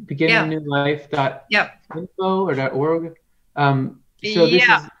 beginningnewlife.info or .org. This is,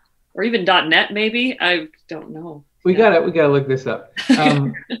 or even .net, maybe. I don't know. We gotta look this up.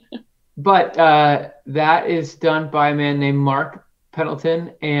 But that is done by a man named Mark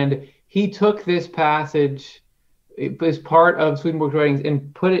Pendleton, and he took this passage as part of Swedenborg's writings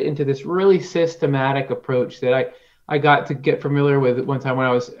and put it into this really systematic approach that I got to get familiar with one time when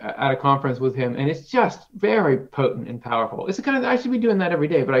I was at a conference with him, and it's just very potent and powerful. It's the kind of, I should be doing that every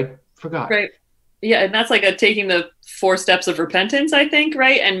day, but I forgot. Right. Yeah, and that's like taking the 4 steps of repentance, I think,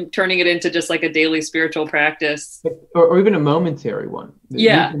 right? And turning it into just like a daily spiritual practice. Or even a momentary one.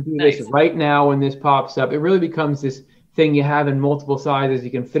 Yeah. You can do this right now when this pops up. It really becomes this thing you have in multiple sizes. You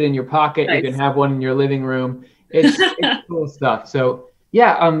can fit in your pocket. Nice. You can have one in your living room. It's cool stuff. So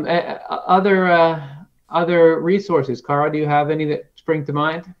Yeah. Other resources. Cara, do you have any that spring to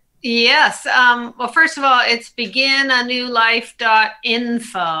mind? Yes. Well, first of all, it's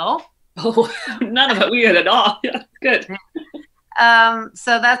beginanewlife.info. Oh, none of it weird at all. Yeah, good.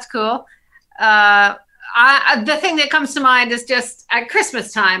 So that's cool. The thing that comes to mind is just at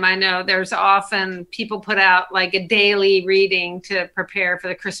Christmas time. I know there's often people put out like a daily reading to prepare for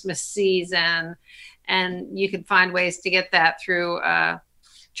the Christmas season, and you can find ways to get that through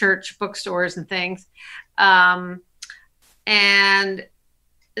church bookstores and things. And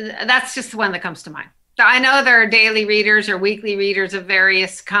that's just the one that comes to mind. So I know there are daily readers or weekly readers of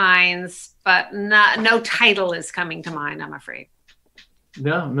various kinds, but no title is coming to mind, I'm afraid.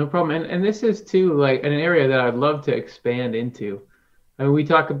 No problem. And this is too like an area that I'd love to expand into. I mean, we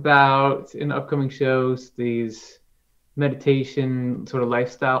talk about in upcoming shows these meditation sort of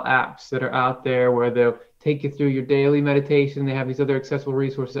lifestyle apps that are out there where they'll take you through your daily meditation. They have these other accessible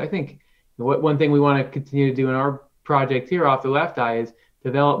resources. I think one thing we want to continue to do in our project here off the Left Eye is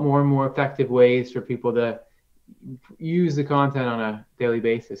develop more and more effective ways for people to use the content on a daily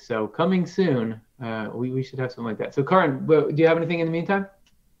basis. So coming soon, we should have something like that. So Karin, do you have anything in the meantime?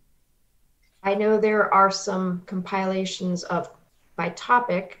 I know there are some compilations by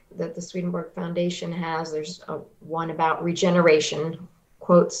topic that the Swedenborg Foundation has. There's one about regeneration,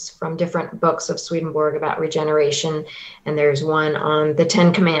 quotes from different books of Swedenborg about regeneration. And there's one on the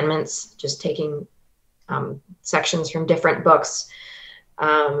 10 Commandments, just taking sections from different books.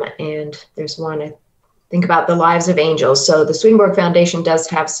 And there's one, I think, about the lives of angels. So the Swedenborg Foundation does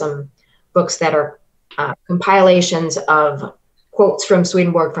have some books that are compilations of quotes from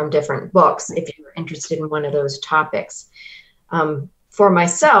Swedenborg from different books, if you're interested in one of those topics. For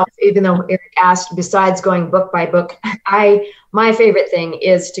myself, even though Eric asked, besides going book by book, my favorite thing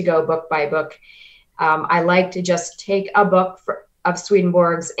is to go book by book. I like to just take a book of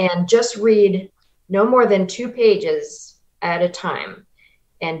Swedenborg's and just read no more than 2 pages at a time.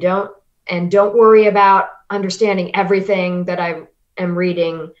 And don't worry about understanding everything that I am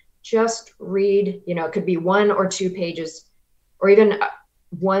reading. Just read, it could be 1 or 2 pages, or even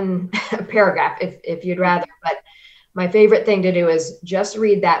one paragraph if you'd rather. But my favorite thing to do is just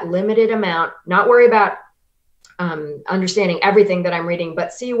read that limited amount, not worry about understanding everything that I'm reading,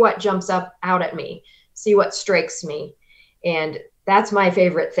 but see what jumps out at me, see what strikes me. And that's my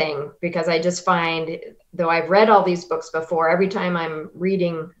favorite thing, because I just find, though I've read all these books before, every time I'm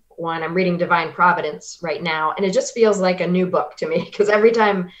reading one, I'm reading Divine Providence right now, and it just feels like a new book to me, because every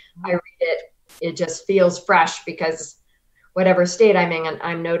time I read it, it just feels fresh, because whatever state I'm in,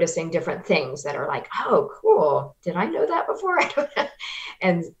 I'm noticing different things that are like, oh, cool. Did I know that before?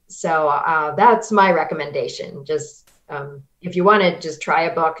 And so that's my recommendation. Just if you want to just try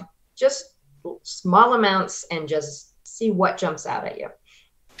a book, just small amounts and just see what jumps out at you.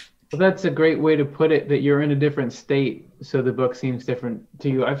 Well, that's a great way to put it, that you're in a different state, so the book seems different to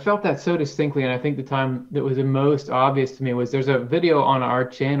you. I felt that so distinctly, and I think the time that was the most obvious to me was there's a video on our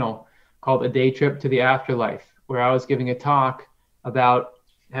channel called A Day Trip to the Afterlife, where I was giving a talk about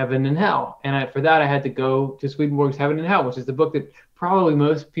heaven and hell. And for that, I had to go to Swedenborg's Heaven and Hell, which is the book that probably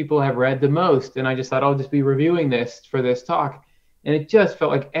most people have read the most. And I just thought I'll just be reviewing this for this talk. And it just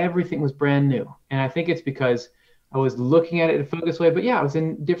felt like everything was brand new. And I think it's because I was looking at it in a focused way. But yeah, I was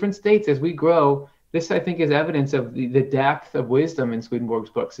in different states as we grow. This, I think, is evidence of the depth of wisdom in Swedenborg's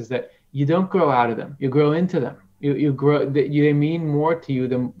books, is that you don't grow out of them. You grow into them. You grow. They mean more to you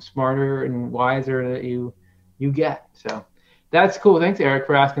the smarter and wiser that you get. So that's cool. Thanks, Eric,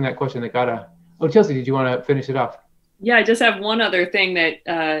 for asking that question. Chelsea, did you want to finish it off? Yeah, I just have one other thing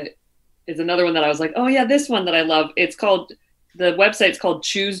that is another one that I was like, oh yeah, this one that I love. The website's called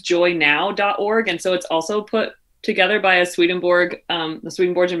choosejoynow.org. And so it's also put together by a Swedenborg, the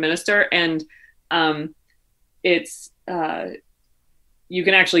Swedenborgian minister. And it's, you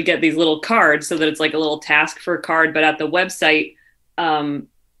can actually get these little cards so that it's like a little task for a card. But at the website,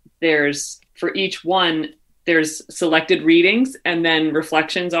 there's, for each one, there's selected readings and then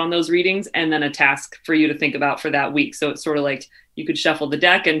reflections on those readings, and then a task for you to think about for that week. So it's sort of like you could shuffle the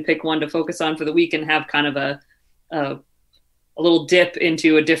deck and pick one to focus on for the week and have kind of a little dip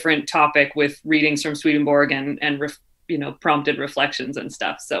into a different topic with readings from Swedenborg and prompted reflections and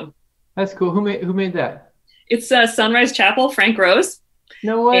stuff. So that's cool. Who made that? It's Sunrise Chapel, Frank Rose.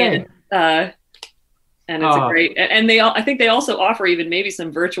 No way. And it's a great, and I think they also offer even maybe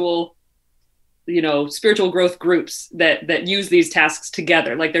some virtual, spiritual growth groups that use these tasks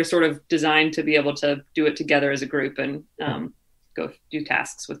together. Like they're sort of designed to be able to do it together as a group and go do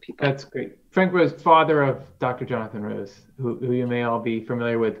tasks with people. That's great. Frank Rose, father of Dr. Jonathan Rose, who you may all be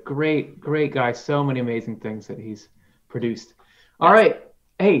familiar with. Great guy. So many amazing things that he's produced. All right.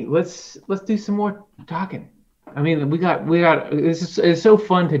 Hey, let's do some more talking. I mean, we got it's so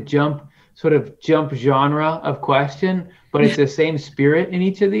fun to jump genre of question, but it's the same spirit in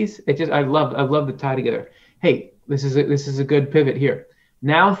each of these. I love the tie together. Hey, this is a good pivot here.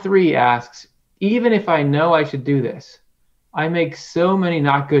 Now 3 asks, even if I know I should do this, I make so many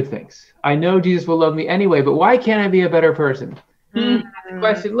not good things. I know Jesus will love me anyway, but why can't I be a better person?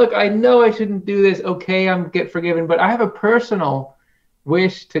 Question. Look, I know I shouldn't do this. Okay, get forgiven, but I have a personal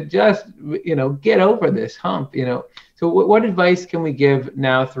wish to just, get over this hump, So what advice can we give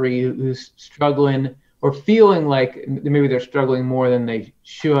now 3 who's struggling or feeling like maybe they're struggling more than they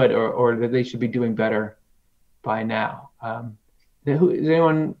should, or that they should be doing better by now? Does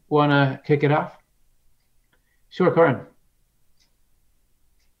anyone want to kick it off? Sure, Corinne.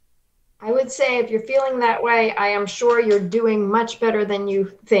 I would say if you're feeling that way, I am sure you're doing much better than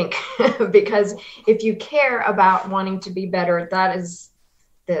you think, because if you care about wanting to be better, that is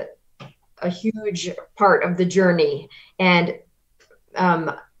a huge part of the journey. And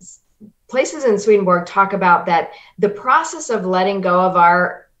places in Swedenborg talk about that the process of letting go of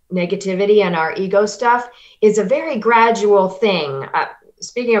our negativity and our ego stuff is a very gradual thing.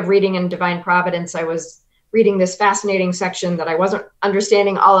 Speaking of reading in Divine Providence, I was reading this fascinating section that I wasn't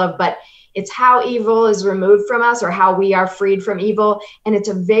understanding all of, but it's how evil is removed from us, or how we are freed from evil. And it's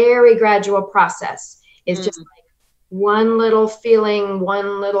a very gradual process. It's just like one little feeling,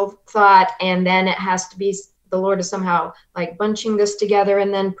 one little thought, and then it has to be, the Lord is somehow like bunching this together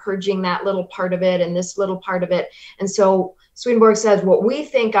and then purging that little part of it and this little part of it. And so Swedenborg says what we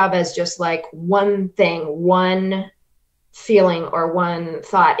think of as just like one thing, one feeling or one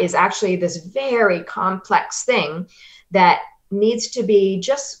thought is actually this very complex thing that needs to be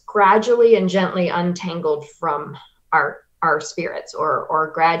just gradually and gently untangled from our spirits,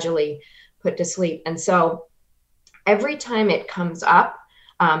 or gradually put to sleep. And so every time it comes up,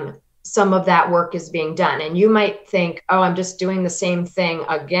 some of that work is being done. And you might think, oh, I'm just doing the same thing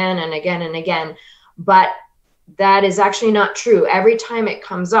again and again and again. But that is actually not true. Every time it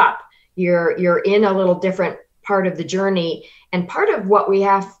comes up, you're in a little different part of the journey. And part of what we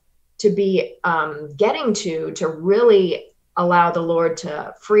have to be getting to really allow the Lord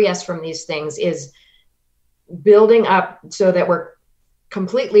to free us from these things is building up so that we're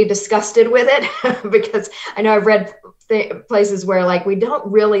completely disgusted with it. Because I know I've read places where like we don't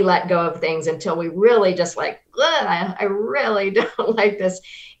really let go of things until we really just like, I really don't like this.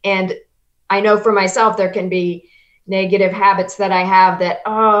 And I know for myself, there can be negative habits that I have that,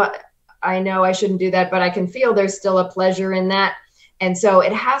 oh, I know I shouldn't do that, but I can feel there's still a pleasure in that. And so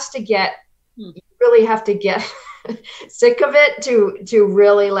it has to get, you really have to get sick of it to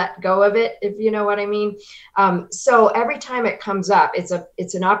really let go of it, if you know what I mean. So every time it comes up,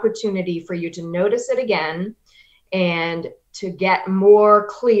 it's an opportunity for you to notice it again and to get more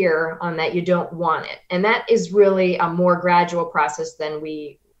clear on that you don't want it. And that is really a more gradual process than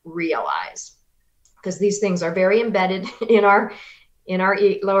we realize, because these things are very embedded in our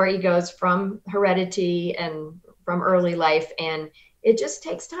lower egos from heredity and from early life. And it just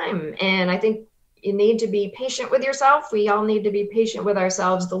takes time. And I think you need to be patient with yourself. We all need to be patient with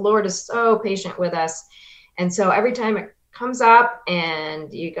ourselves. The Lord is so patient with us. And so every time it comes up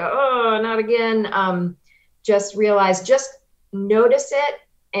and you go, oh, not again, just realize, just notice it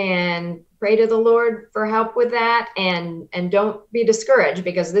and pray to the Lord for help with that. And don't be discouraged,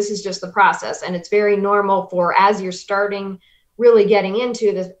 because this is just the process. And it's very normal for, as you're starting really getting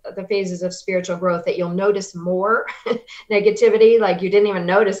into the phases of spiritual growth, that you'll notice more negativity, like you didn't even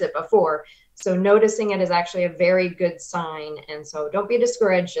notice it before. So noticing it is actually a very good sign. And so don't be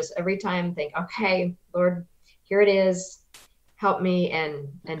discouraged. Just every time think, okay, Lord, here it is. Help me, and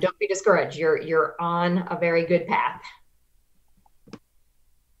don't be discouraged. You're on a very good path.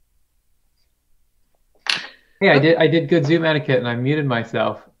 Yeah, I did good Zoom etiquette, and I muted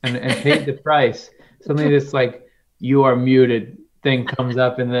myself and paid the price. Suddenly this like, you are muted thing comes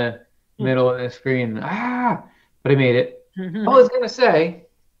up in the middle of the screen. But I made it. I was going to say,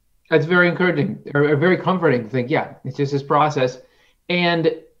 it's very encouraging, or very comforting to think, yeah, it's just this process.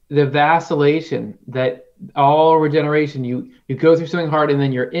 And the vacillation that all regeneration, you go through something hard, and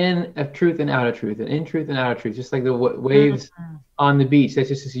then you're in a truth and out of truth, and in truth and out of truth, just like the waves on the beach. That's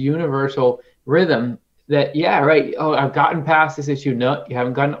just this universal rhythm that, yeah, right. Oh, I've gotten past this issue. No, you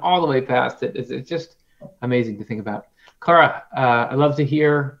haven't gotten all the way past it. It's just amazing to think about. Cara, I'd love to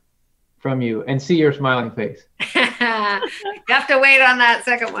hear from you and see your smiling face. You have to wait on that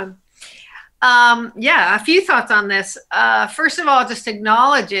second one. Yeah, a few thoughts on this. First of all, just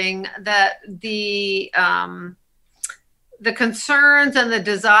acknowledging that the concerns and the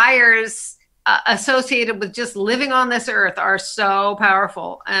desires associated with just living on this earth are so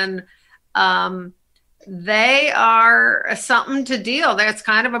powerful. And they are something to deal. That's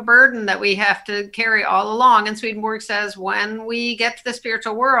kind of a burden that we have to carry all along. And Swedenborg says when we get to the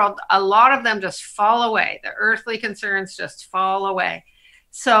spiritual world, a lot of them just fall away. The earthly concerns just fall away.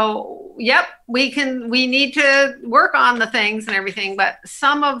 So, yep, we need to work on the things and everything, but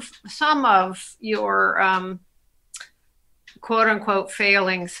some of your quote unquote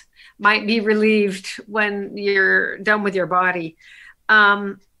failings might be relieved when you're done with your body.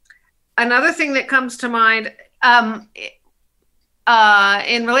 Another thing that comes to mind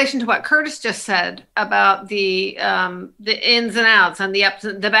in relation to what Curtis just said about the ins and outs and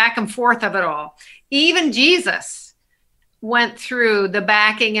the back and forth of it all. Even Jesus went through the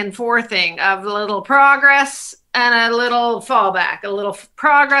backing and forthing of a little progress and a little fallback, a little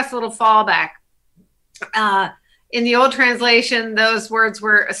progress, a little fallback. In the old translation, those words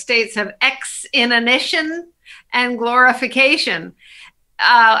were states of exinanition and glorification.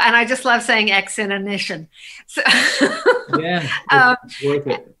 And I just love saying exinanition. So, yeah, worth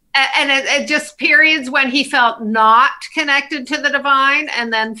it. And it just periods when he felt not connected to the divine,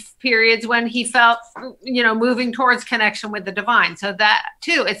 and then periods when he felt, moving towards connection with the divine. So that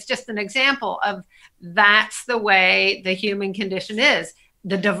too, it's just an example of that's the way the human condition is.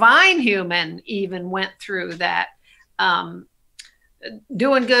 The divine human even went through that,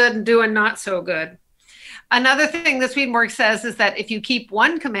 doing good and doing not so good. Another thing that Swedenborg says is that if you keep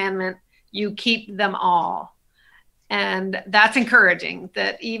one commandment, you keep them all. And that's encouraging,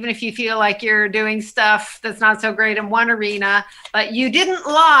 that even if you feel like you're doing stuff that's not so great in one arena, but you didn't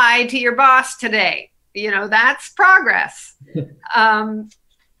lie to your boss today, that's progress.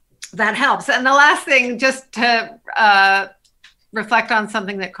 That helps. And the last thing, just to reflect on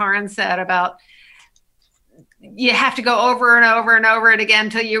something that Karin said about you have to go over and over and over it again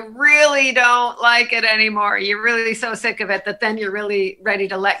till you really don't like it anymore. You're really so sick of it that then you're really ready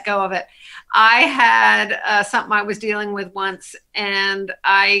to let go of it. I had something I was dealing with once, and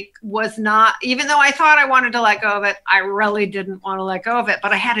I was not, even though I thought I wanted to let go of it, I really didn't want to let go of it.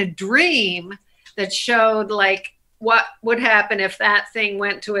 But I had a dream that showed like what would happen if that thing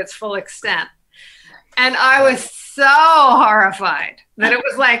went to its full extent. And I was so horrified that it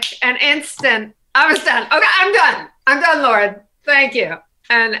was like an instant, I was done. Okay, I'm done. I'm done, Lord. Thank you.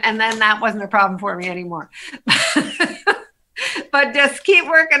 And then that wasn't a problem for me anymore. But just keep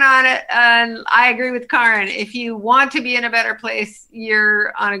working on it. And I agree with Karin. If you want to be in a better place,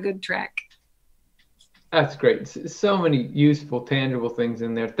 you're on a good track. That's great. So many useful, tangible things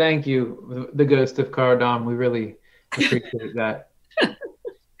in there. Thank you, the ghost of Cara Dom. We really appreciate that.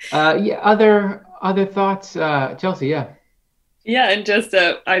 Other thoughts, Chelsea? Yeah. Yeah, and just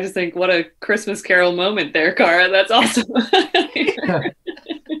I just think what a Christmas Carol moment there, Cara. That's awesome.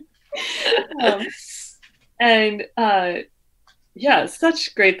 Yeah,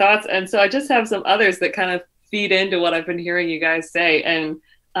 such great thoughts. And so I just have some others that kind of feed into what I've been hearing you guys say. And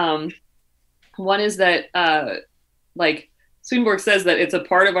one is that, like Swedenborg says, that it's a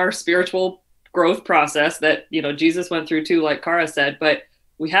part of our spiritual growth process that, Jesus went through too, like Cara said, but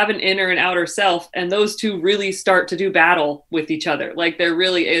we have an inner and outer self, and those two really start to do battle with each other. Like there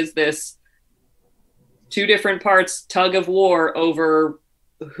really is this two different parts tug of war over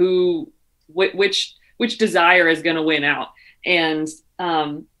which desire is going to win out. And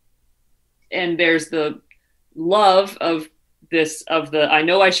there's the love of I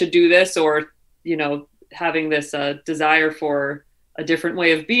know I should do this, or, having this desire for a different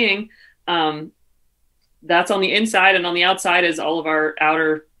way of being. That's on the inside, and on the outside is all of our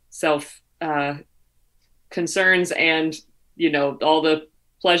outer self concerns and, all the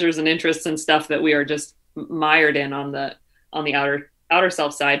pleasures and interests and stuff that we are just mired in on the outer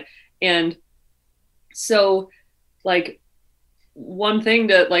self side. And so like one thing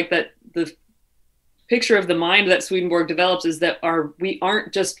that the picture of the mind that Swedenborg develops is that we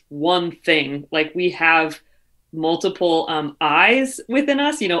aren't just one thing. Like we have multiple eyes within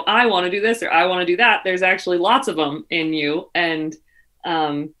us. I want to do this or I want to do that. There's actually lots of them in you. And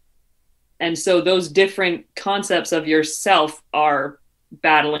so those different concepts of yourself are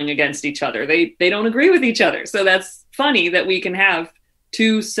battling against each other. They don't agree with each other. So that's funny that we can have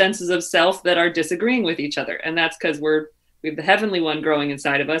two senses of self that are disagreeing with each other. And that's because we have the heavenly one growing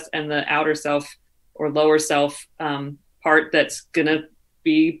inside of us and the outer self or lower self part that's going to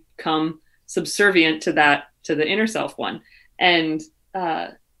become subservient to the inner self one. And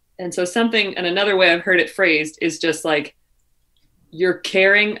so another way I've heard it phrased is just like, you're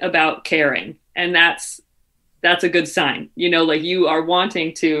caring about caring. And that's a good sign, like you are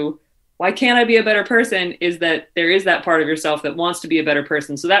wanting to why can't I be a better person, is that there is that part of yourself that wants to be a better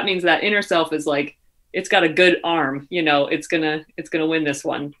person. So that means that inner self is like, it's got a good arm, you know, it's gonna win this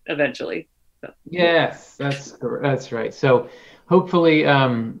one eventually. So. Yes, that's right. So hopefully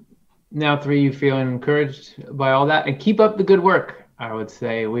now 3, you feel encouraged by all that, and keep up the good work. I would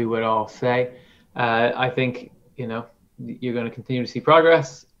say, we would all say. I think, you know, you're going to continue to see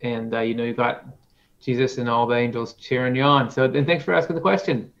progress, and you know, you've got Jesus and all the angels cheering you on. So, and thanks for asking the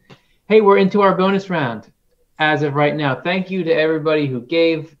question. Hey, we're into our bonus round as of right now. Thank you to everybody who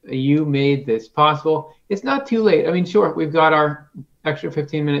gave. You made this possible. It's not too late. I mean, sure, we've got our extra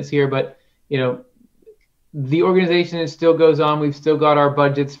 15 minutes here, but you know, the organization still goes on. We've still got our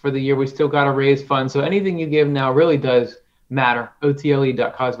budgets for the year. We still got to raise funds. So anything you give now really does matter.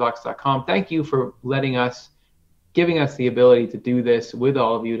 otle.causevox.com. Thank you for giving us the ability to do this with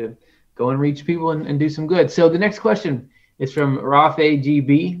all of you, to go and reach people and do some good. So the next question is from Rafe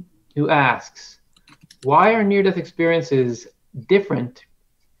GB, who asks, why are near-death experiences different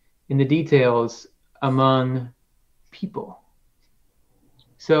in the details among people?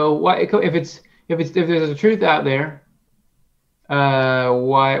 So why, if there's a truth out there,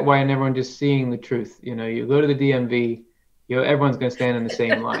 why isn't everyone just seeing the truth? You know, you go to the DMV, you know, everyone's going to stand in the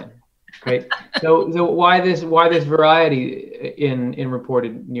same line, right? So why this variety in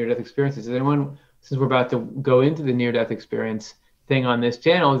reported near-death experiences? Does anyone, since we're about to go into the near-death experience thing on this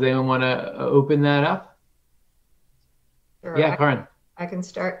channel, does anyone want to open that up? Sure, Yeah, Karin. I can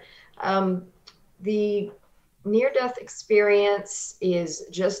start. The near-death experience is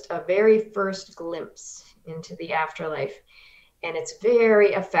just a very first glimpse into the afterlife, and it's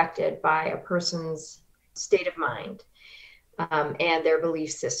very affected by a person's state of mind and their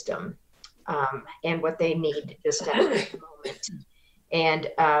belief system and what they need just at that moment. And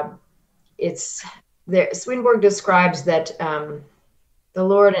Swedenborg describes that the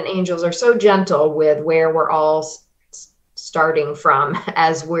Lord and angels are so gentle with where we're all starting from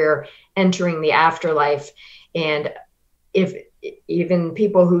as we're entering the afterlife. And if even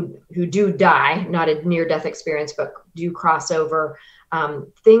people who do die, not a near-death experience, but do cross over,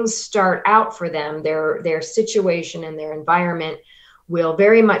 things start out for them, their situation and their environment will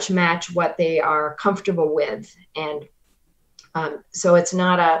very much match what they are comfortable with. And so it's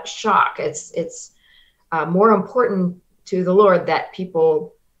not a shock. It's more important to the Lord that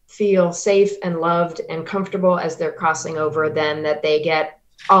people feel safe and loved and comfortable as they're crossing over than that they get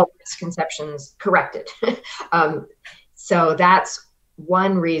all misconceptions corrected. So that's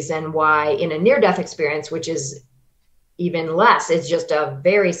one reason why in a near-death experience, which is even less, it's just a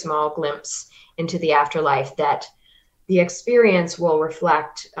very small glimpse into the afterlife, that the experience will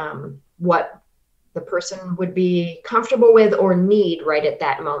reflect what the person would be comfortable with or need right at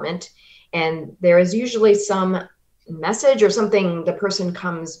that moment. And there is usually some message or something the person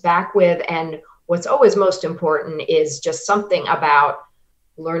comes back with. And what's always most important is just something about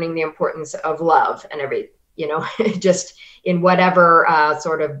learning the importance of love and just in whatever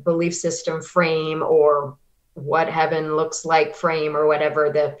sort of belief system frame or what heaven looks like frame or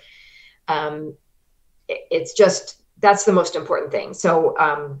whatever, it's just, that's the most important thing.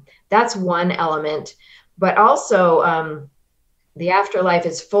 So that's one element, but also the afterlife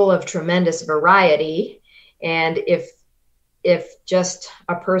is full of tremendous variety. And if just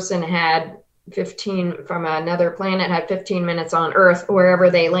a person had 15 from another planet had 15 minutes on Earth,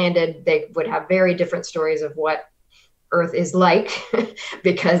 wherever they landed, they would have very different stories of what Earth is like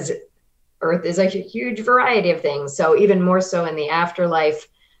because Earth is a huge variety of things. So even more so in the afterlife,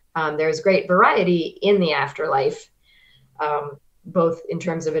 there's great variety in the afterlife, both in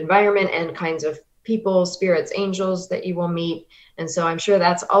terms of environment and kinds of people, spirits, angels that you will meet. And so I'm sure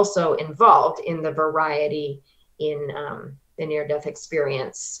that's also involved in the variety in the near-death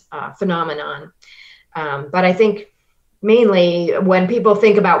experience phenomenon. But I think mainly when people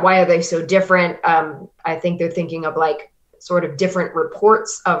think about why are they so different, I think they're thinking of like sort of different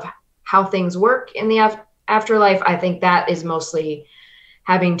reports of how things work in the afterlife. I think that is mostly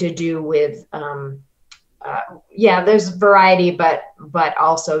having to do with, there's variety, but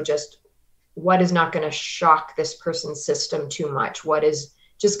also just what is not going to shock this person's system too much, what is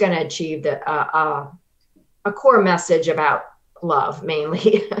just going to achieve a core message about love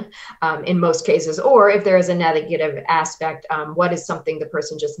mainly in most cases, or if there is a negative aspect, what is something the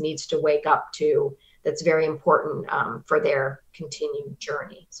person just needs to wake up to that's very important for their continued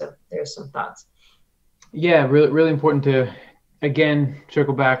journey. So there's some thoughts. Yeah, really, really important to, again,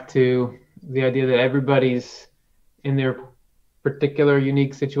 circle back to the idea that everybody's in their particular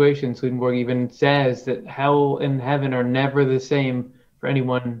unique situation. Swedenborg even says that hell and heaven are never the same for any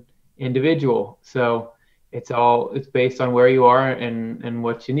one individual. So it's based on where you are and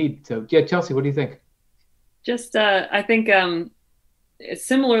what you need. So yeah, Chelsea, what do you think? Just I think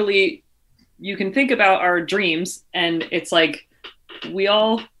similarly, you can think about our dreams, and it's like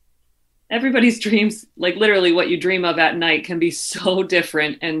everybody's dreams, like literally what you dream of at night, can be so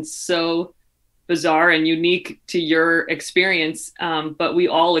different and so bizarre and unique to your experience. But we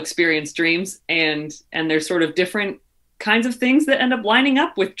all experience dreams, and there's sort of different kinds of things that end up lining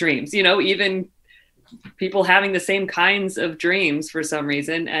up with dreams, even people having the same kinds of dreams for some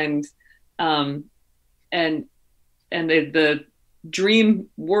reason. And the dream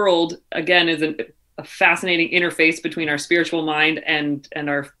world, again, is a fascinating interface between our spiritual mind and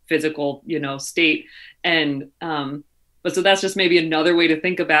our physical, state. And but so that's just maybe another way to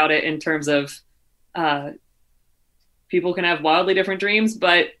think about it, in terms of people can have wildly different dreams,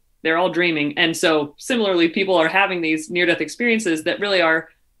 but they're all dreaming. And so similarly, people are having these near-death experiences that really are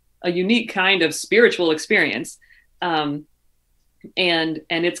a unique kind of spiritual experience. And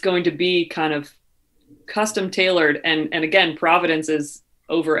it's going to be kind of custom tailored. And again, providence is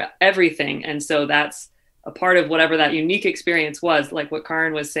over everything. And so that's a part of whatever that unique experience was, like what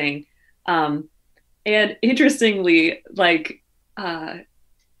Karin was saying. And interestingly,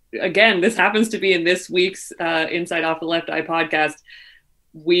 again, this happens to be in this week's Inside Off the Left Eye podcast.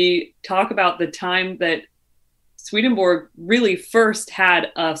 We talk about the time that Swedenborg really first had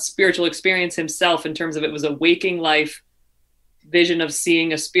a spiritual experience himself, in terms of it was a waking life vision of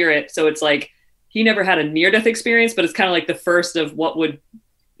seeing a spirit. So it's like he never had a near-death experience, but it's kind of like the first of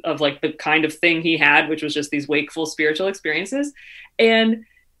the kind of thing he had, which was just these wakeful spiritual experiences. And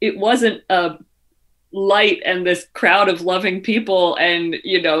it wasn't a light and this crowd of loving people and,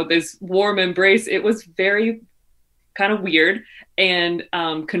 this warm embrace. It was very kind of weird and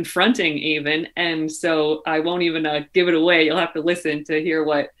confronting even. And so I won't even give it away. You'll have to listen to hear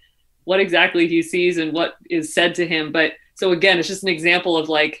what exactly he sees and what is said to him. But so again, it's just an example of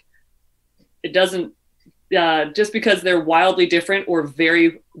it doesn't, just because they're wildly different or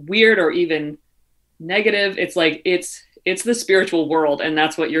very weird or even negative, it's like, it's the spiritual world, and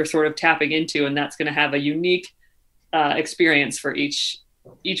that's what you're sort of tapping into. And that's going to have a unique experience for each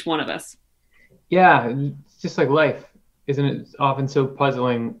one of us. Yeah. It's just like life. Isn't it often so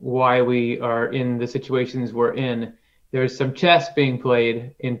puzzling why we are in the situations we're in? There's some chess being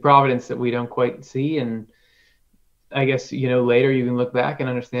played in Providence that we don't quite see. And I guess, later you can look back and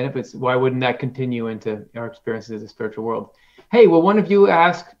understand it, but why wouldn't that continue into our experiences of the spiritual world? Hey, will one of you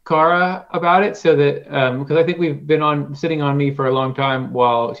ask Kara about it, so that, because I think we've been sitting on me for a long time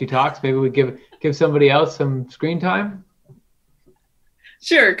while she talks. Maybe we give somebody else some screen time.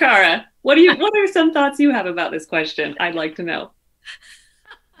 Sure. Kara, what are some thoughts you have about this question? I'd like to know.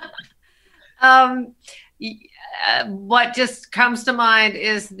 What just comes to mind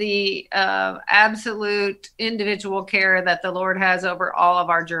is the absolute individual care that the Lord has over all of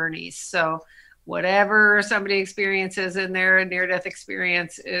our journeys. So whatever somebody experiences in their near-death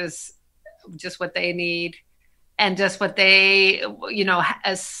experience is just what they need, and just what they,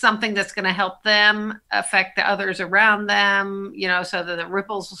 as something that's going to help them affect the others around them, so that the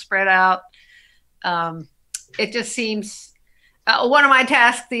ripples will spread out. It just seems one of my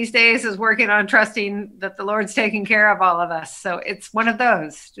tasks these days is working on trusting that the Lord's taking care of all of us. So it's one of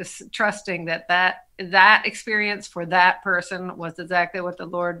those, just trusting that experience for that person was exactly what the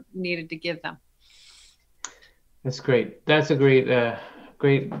Lord needed to give them. That's great. That's a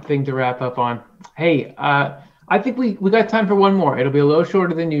great thing to wrap up on. Hey, I think we got time for one more. It'll be a little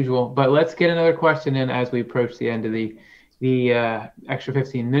shorter than usual, but let's get another question in as we approach the end of the extra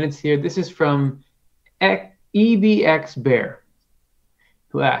 15 minutes here. This is from EBX Bear,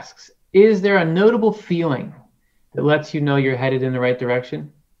 who asks, is there a notable feeling that lets you know you're headed in the right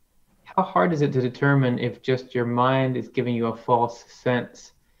direction? How hard is it to determine if just your mind is giving you a false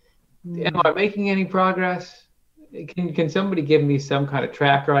sense? Am I making any progress? Can somebody give me some kind of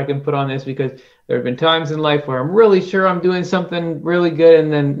tracker I can put on this? Because there have been times in life where I'm really sure I'm doing something really good,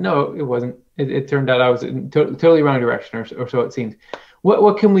 and then no, it wasn't. It turned out I was in totally wrong direction, or so it seems.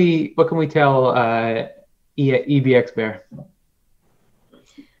 What can we tell EBX Bear?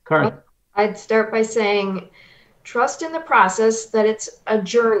 Karin? I'd start by saying, trust in the process, that it's a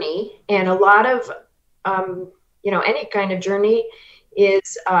journey, and a lot of any kind of journey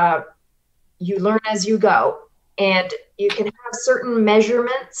is you learn as you go. And you can have certain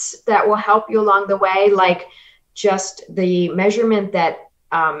measurements that will help you along the way, like just the measurement that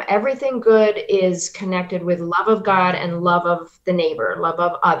everything good is connected with love of God and love of the neighbor, love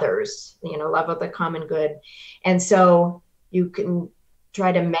of others, love of the common good. And so you can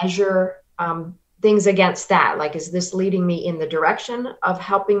try to measure things against that. Like, is this leading me in the direction of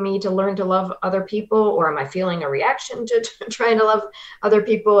helping me to learn to love other people? Or am I feeling a reaction to trying to love other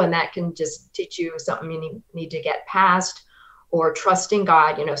people? And that can just teach you something you need to get past. Or trusting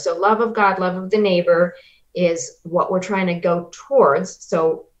God, so love of God, love of the neighbor is what we're trying to go towards.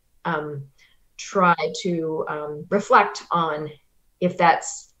 So try to reflect on if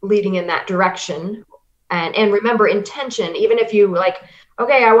that's leading in that direction. And remember, intention, even if you like,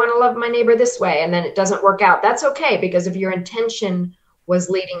 okay, I want to love my neighbor this way, and then it doesn't work out, that's okay, because if your intention was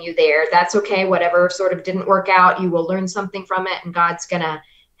leading you there, that's okay. Whatever sort of didn't work out, you will learn something from it, and God's going to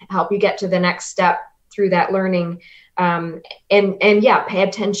help you get to the next step through that learning. And yeah, pay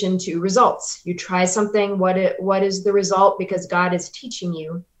attention to results. You try something, what is the result? Because God is teaching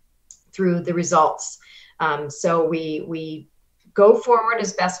you through the results. So we go forward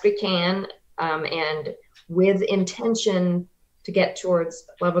as best we can, and with intention to get towards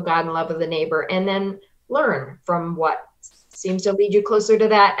love of God and love of the neighbor, and then learn from what seems to lead you closer to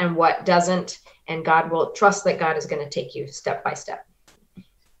that and what doesn't. And God will trust that God is going to take you step by step.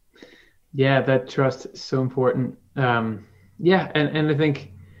 Yeah, that trust is so important. Yeah, and I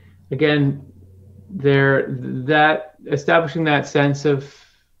think, again, that establishing that sense of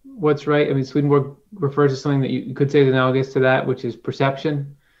what's right. I mean, Swedenborg refers to something that you could say is analogous to that, which is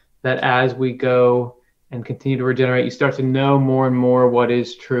perception, that as we go and continue to regenerate, you start to know more and more what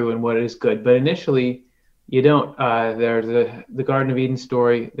is true and what is good. But initially, you don't. There's the Garden of Eden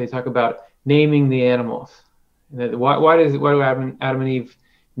story. They talk about naming the animals. And why do Adam and Eve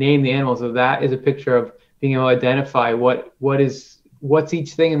name the animals? So that is a picture of being able to identify what's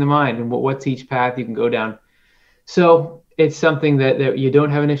each thing in the mind and what's each path you can go down. So it's something that you don't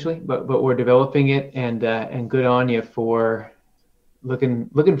have initially, but we're developing it, and good on you for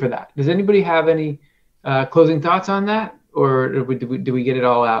looking for that. Does anybody have any closing thoughts on that, or do we get it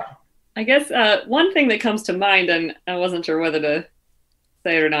all out? I guess one thing that comes to mind, and I wasn't sure whether to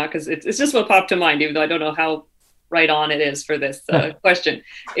say it or not, because it's just what popped to mind, even though I don't know how right on it is for this question,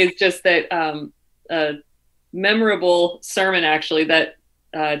 is just that a memorable sermon actually that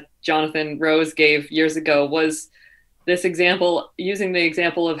Jonathan Rose gave years ago was this example, using the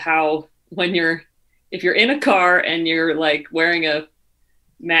example of how if you're in a car and you're like wearing a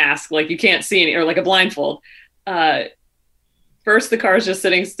mask, like you can't see any, or like a blindfold, first the car is just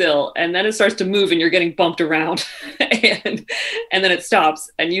sitting still, and then it starts to move and you're getting bumped around and then it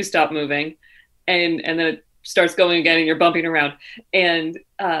stops and you stop moving, and then it starts going again and you're bumping around, and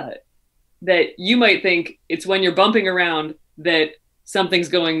that you might think it's when you're bumping around that something's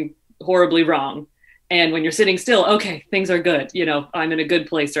going horribly wrong. And when you're sitting still, okay, things are good. I'm in a good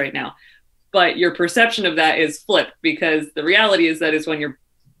place right now. But your perception of that is flipped, because the reality is that it's when you're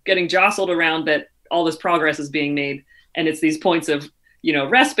getting jostled around that all this progress is being made. And it's these points of,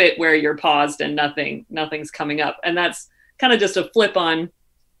 respite where you're paused and nothing's coming up. And that's kind of just a flip on,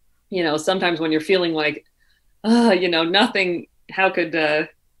 sometimes when you're feeling like, nothing, how could,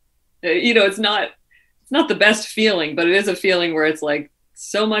 it's not the best feeling, but it is a feeling where it's like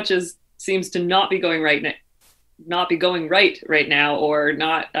so much seems to not be going right now, or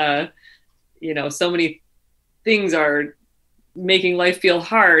not, so many things are making life feel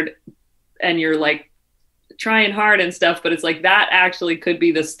hard, and you're like trying hard and stuff, but it's like that actually could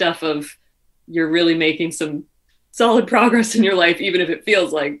be the stuff of you're really making some solid progress in your life, even if it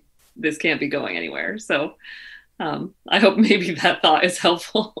feels like this can't be going anywhere. So I hope maybe that thought is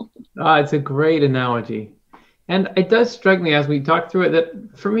helpful. It's a great analogy. And it does strike me as we talk through it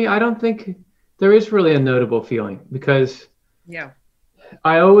that for me, I don't think there is really a notable feeling, because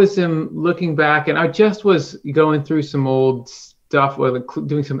I always am looking back, and I just was going through some old stuff,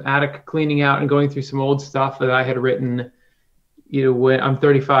 doing some attic cleaning out and going through some old stuff that I had written, when I'm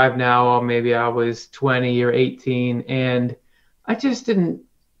 35 now, or maybe I was 20 or 18. And I just didn't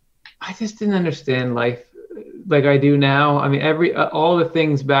understand life like I do now. I mean, all the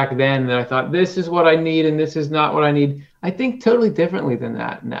things back then that I thought this is what I need and this is not what I need, I think totally differently than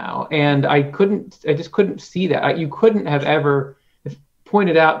that now. And I just couldn't see that. You couldn't have ever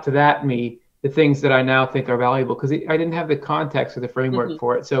pointed out to me the things that I now think are valuable, because I didn't have the context or the framework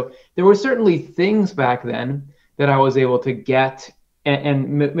for it. So there were certainly things back then that I was able to get and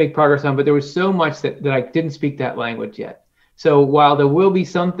make progress on, but there was so much that I didn't speak that language yet. So while there will be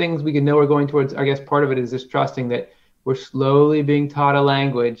some things we can know we're going towards, I guess part of it is this trusting that we're slowly being taught a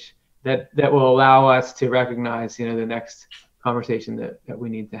language that will allow us to recognize, the next conversation that we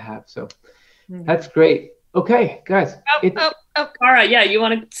need to have. So that's great. Okay, guys. Cara, yeah, you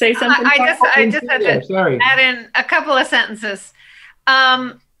want to say something? I just had to add in a couple of sentences.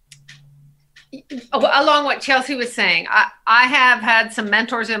 along what Chelsea was saying, I have had some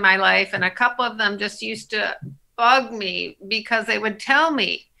mentors in my life, and a couple of them just used to bug me because they would tell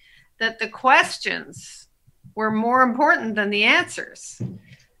me that the questions were more important than the answers.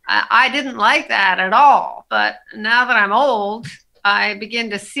 I didn't like that at all, but now that I'm old, I begin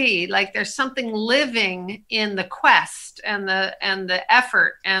to see like there's something living in the quest and the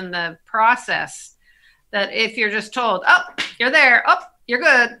effort and the process, that if you're just told, oh, you're there, oh, you're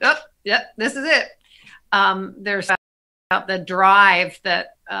good, oh, yep, this is it. There's the drive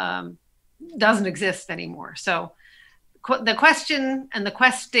that doesn't exist anymore. So the question and the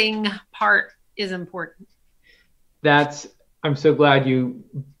questing part is important. I'm so glad you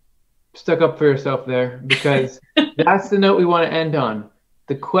stuck up for yourself there, because that's the note we want to end on.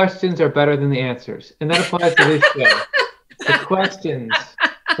 The questions are better than the answers. And that applies to this show. The questions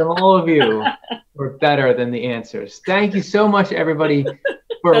from all of you were better than the answers. Thank you so much, everybody,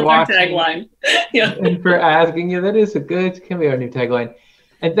 for That's watching. our tagline. Yeah. And for asking. Yeah, that is it can be our new tagline.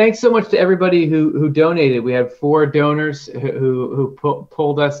 And thanks so much to everybody who donated. We had 4 donors who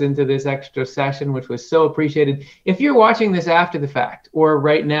pulled us into this extra session, which was so appreciated. If you're watching this after the fact or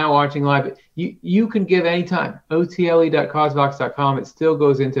right now watching live, you can give anytime. otle.causevox.com. It still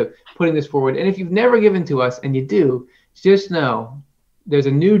goes into putting this forward. And if you've never given to us, and you do, just know there's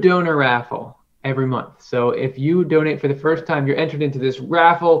a new donor raffle every month. So if you donate for the first time, you're entered into this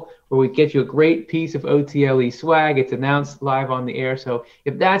raffle where we get you a great piece of OTLE swag. It's announced live on the air. So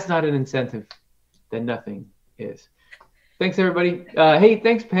if that's not an incentive, then nothing is. Thanks, everybody. Hey,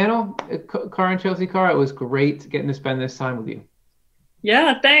 thanks, panel. Cara and Chelsea. Cara, it was great getting to spend this time with you.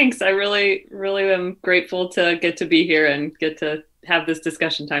 Yeah, thanks. I really, really am grateful to get to be here and get to have this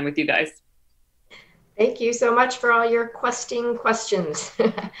discussion time with you guys. Thank you so much for all your questing questions.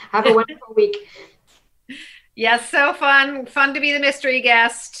 Have a wonderful week. Yes, so fun to be the mystery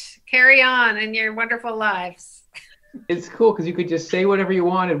guest. Carry on in your wonderful lives. It's cool because you could just say whatever you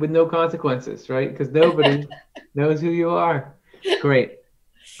wanted with no consequences, right? Because nobody knows who you are. Great.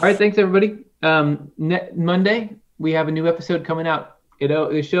 All right, thanks, everybody. Monday, we have a new episode coming out.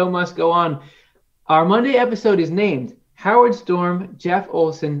 The show must go on. Our Monday episode is named Howard Storm, Jeff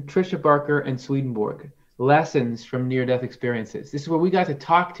Olson, Trisha Barker, and Swedenborg. Lessons from near-death experiences. This is where we got to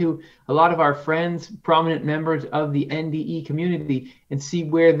talk to a lot of our friends, prominent members of the NDE community, and see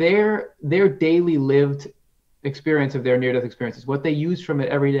where their daily lived experience of their near-death experiences, what they use from it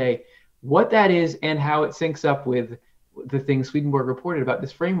every day, what that is, and how it syncs up with the things Swedenborg reported about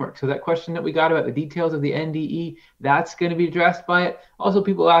this framework. So that question that we got about the details of the NDE, that's going to be addressed by it. Also,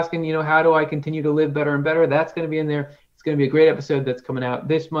 people asking, how do I continue to live better and better? That's going to be in there. It's going to be a great episode that's coming out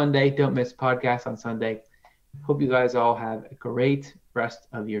this Monday. Don't miss podcast on Sunday. Hope you guys all have a great rest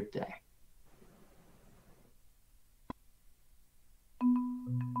of your day.